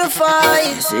gonna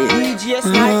fight. DJ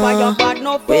Sniper, you bad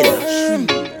no fun.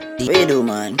 Wait do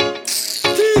man.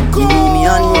 You know me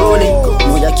unrolling.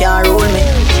 No you can't roll me,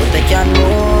 but I can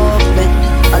move me.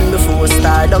 And before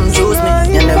stardom choose me,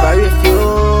 you never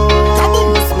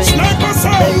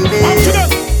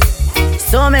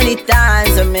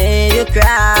you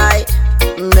cry,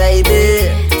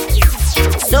 baby.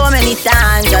 So many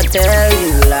times I tell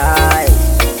you lies,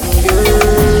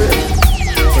 girl.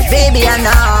 But baby, I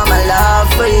know my love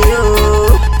for you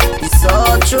is so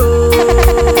true.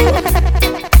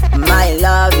 My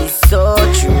love is so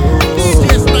true.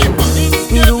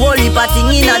 Me do all the thing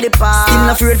in the past. Still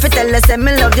not afraid for tell us that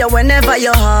me love you whenever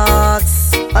you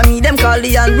ask. I mean them call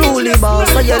the unruly boss,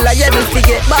 so you liable to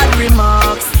get bad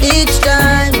remarks. Each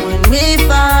time when we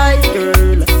fight,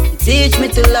 girl, you teach me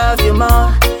to love you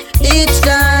more. Each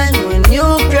time when you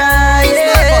cry,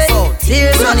 yeah,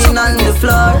 tears running on the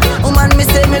floor. Woman, me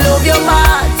say me love you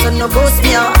bad, so no ghost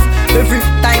me off. Every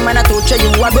time when I touch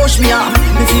you, I brush me off.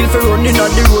 Me feel for running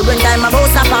on the road when time I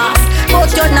bounce a pass.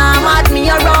 But you're not mad, me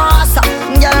a ross.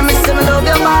 Girl, me say me love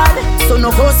you bad, so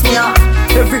no ghost me off.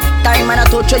 Every time when I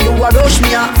touch you, I rush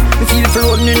me off. Me feel for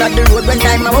running on the road when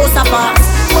time I bounce a pass.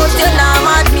 But you're not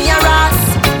mad, me a ross.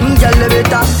 Girl, you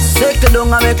better circle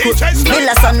down and make it. Build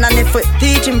a son and if we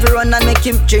teach him to run and make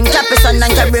him drink. Chop his son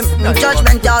and carry him. No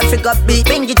judgment, yard pick up beat.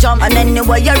 Pinky jump and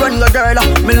anywhere you run, go girl.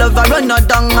 Me love her run no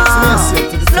down.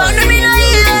 None of me no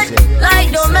hate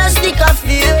like domestic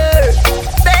affair,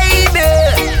 baby.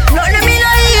 None of me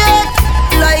no hate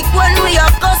like when we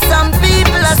are custom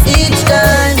people. As each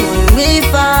time when we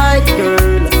fight,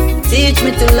 girl, teach me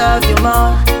to love you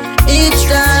more. Each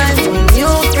time when you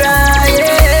cry,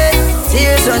 yeah,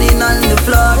 tears running on the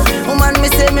floor. Woman, me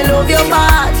say me love you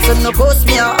bad, so no ghost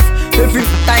me off. Every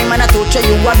time when I touch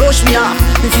you, I brush me off.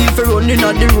 Me feel for running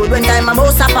on the road when time I'm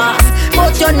about to pass.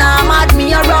 But you're not mad,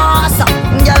 me a ross.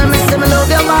 Girl, me say me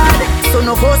love you bad, so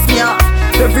no ghost me off.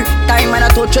 Every time when I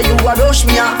touch you, I brush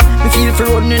me off. Me feel for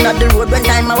running on the road when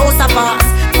time I'm about to pass.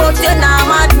 But you're not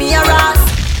mad, me a ross.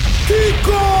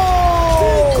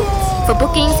 For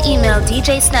bookings, email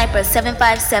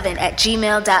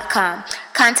djsniper757@gmail.com.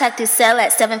 Contact his cell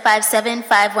at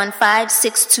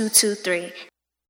 757-515-6223.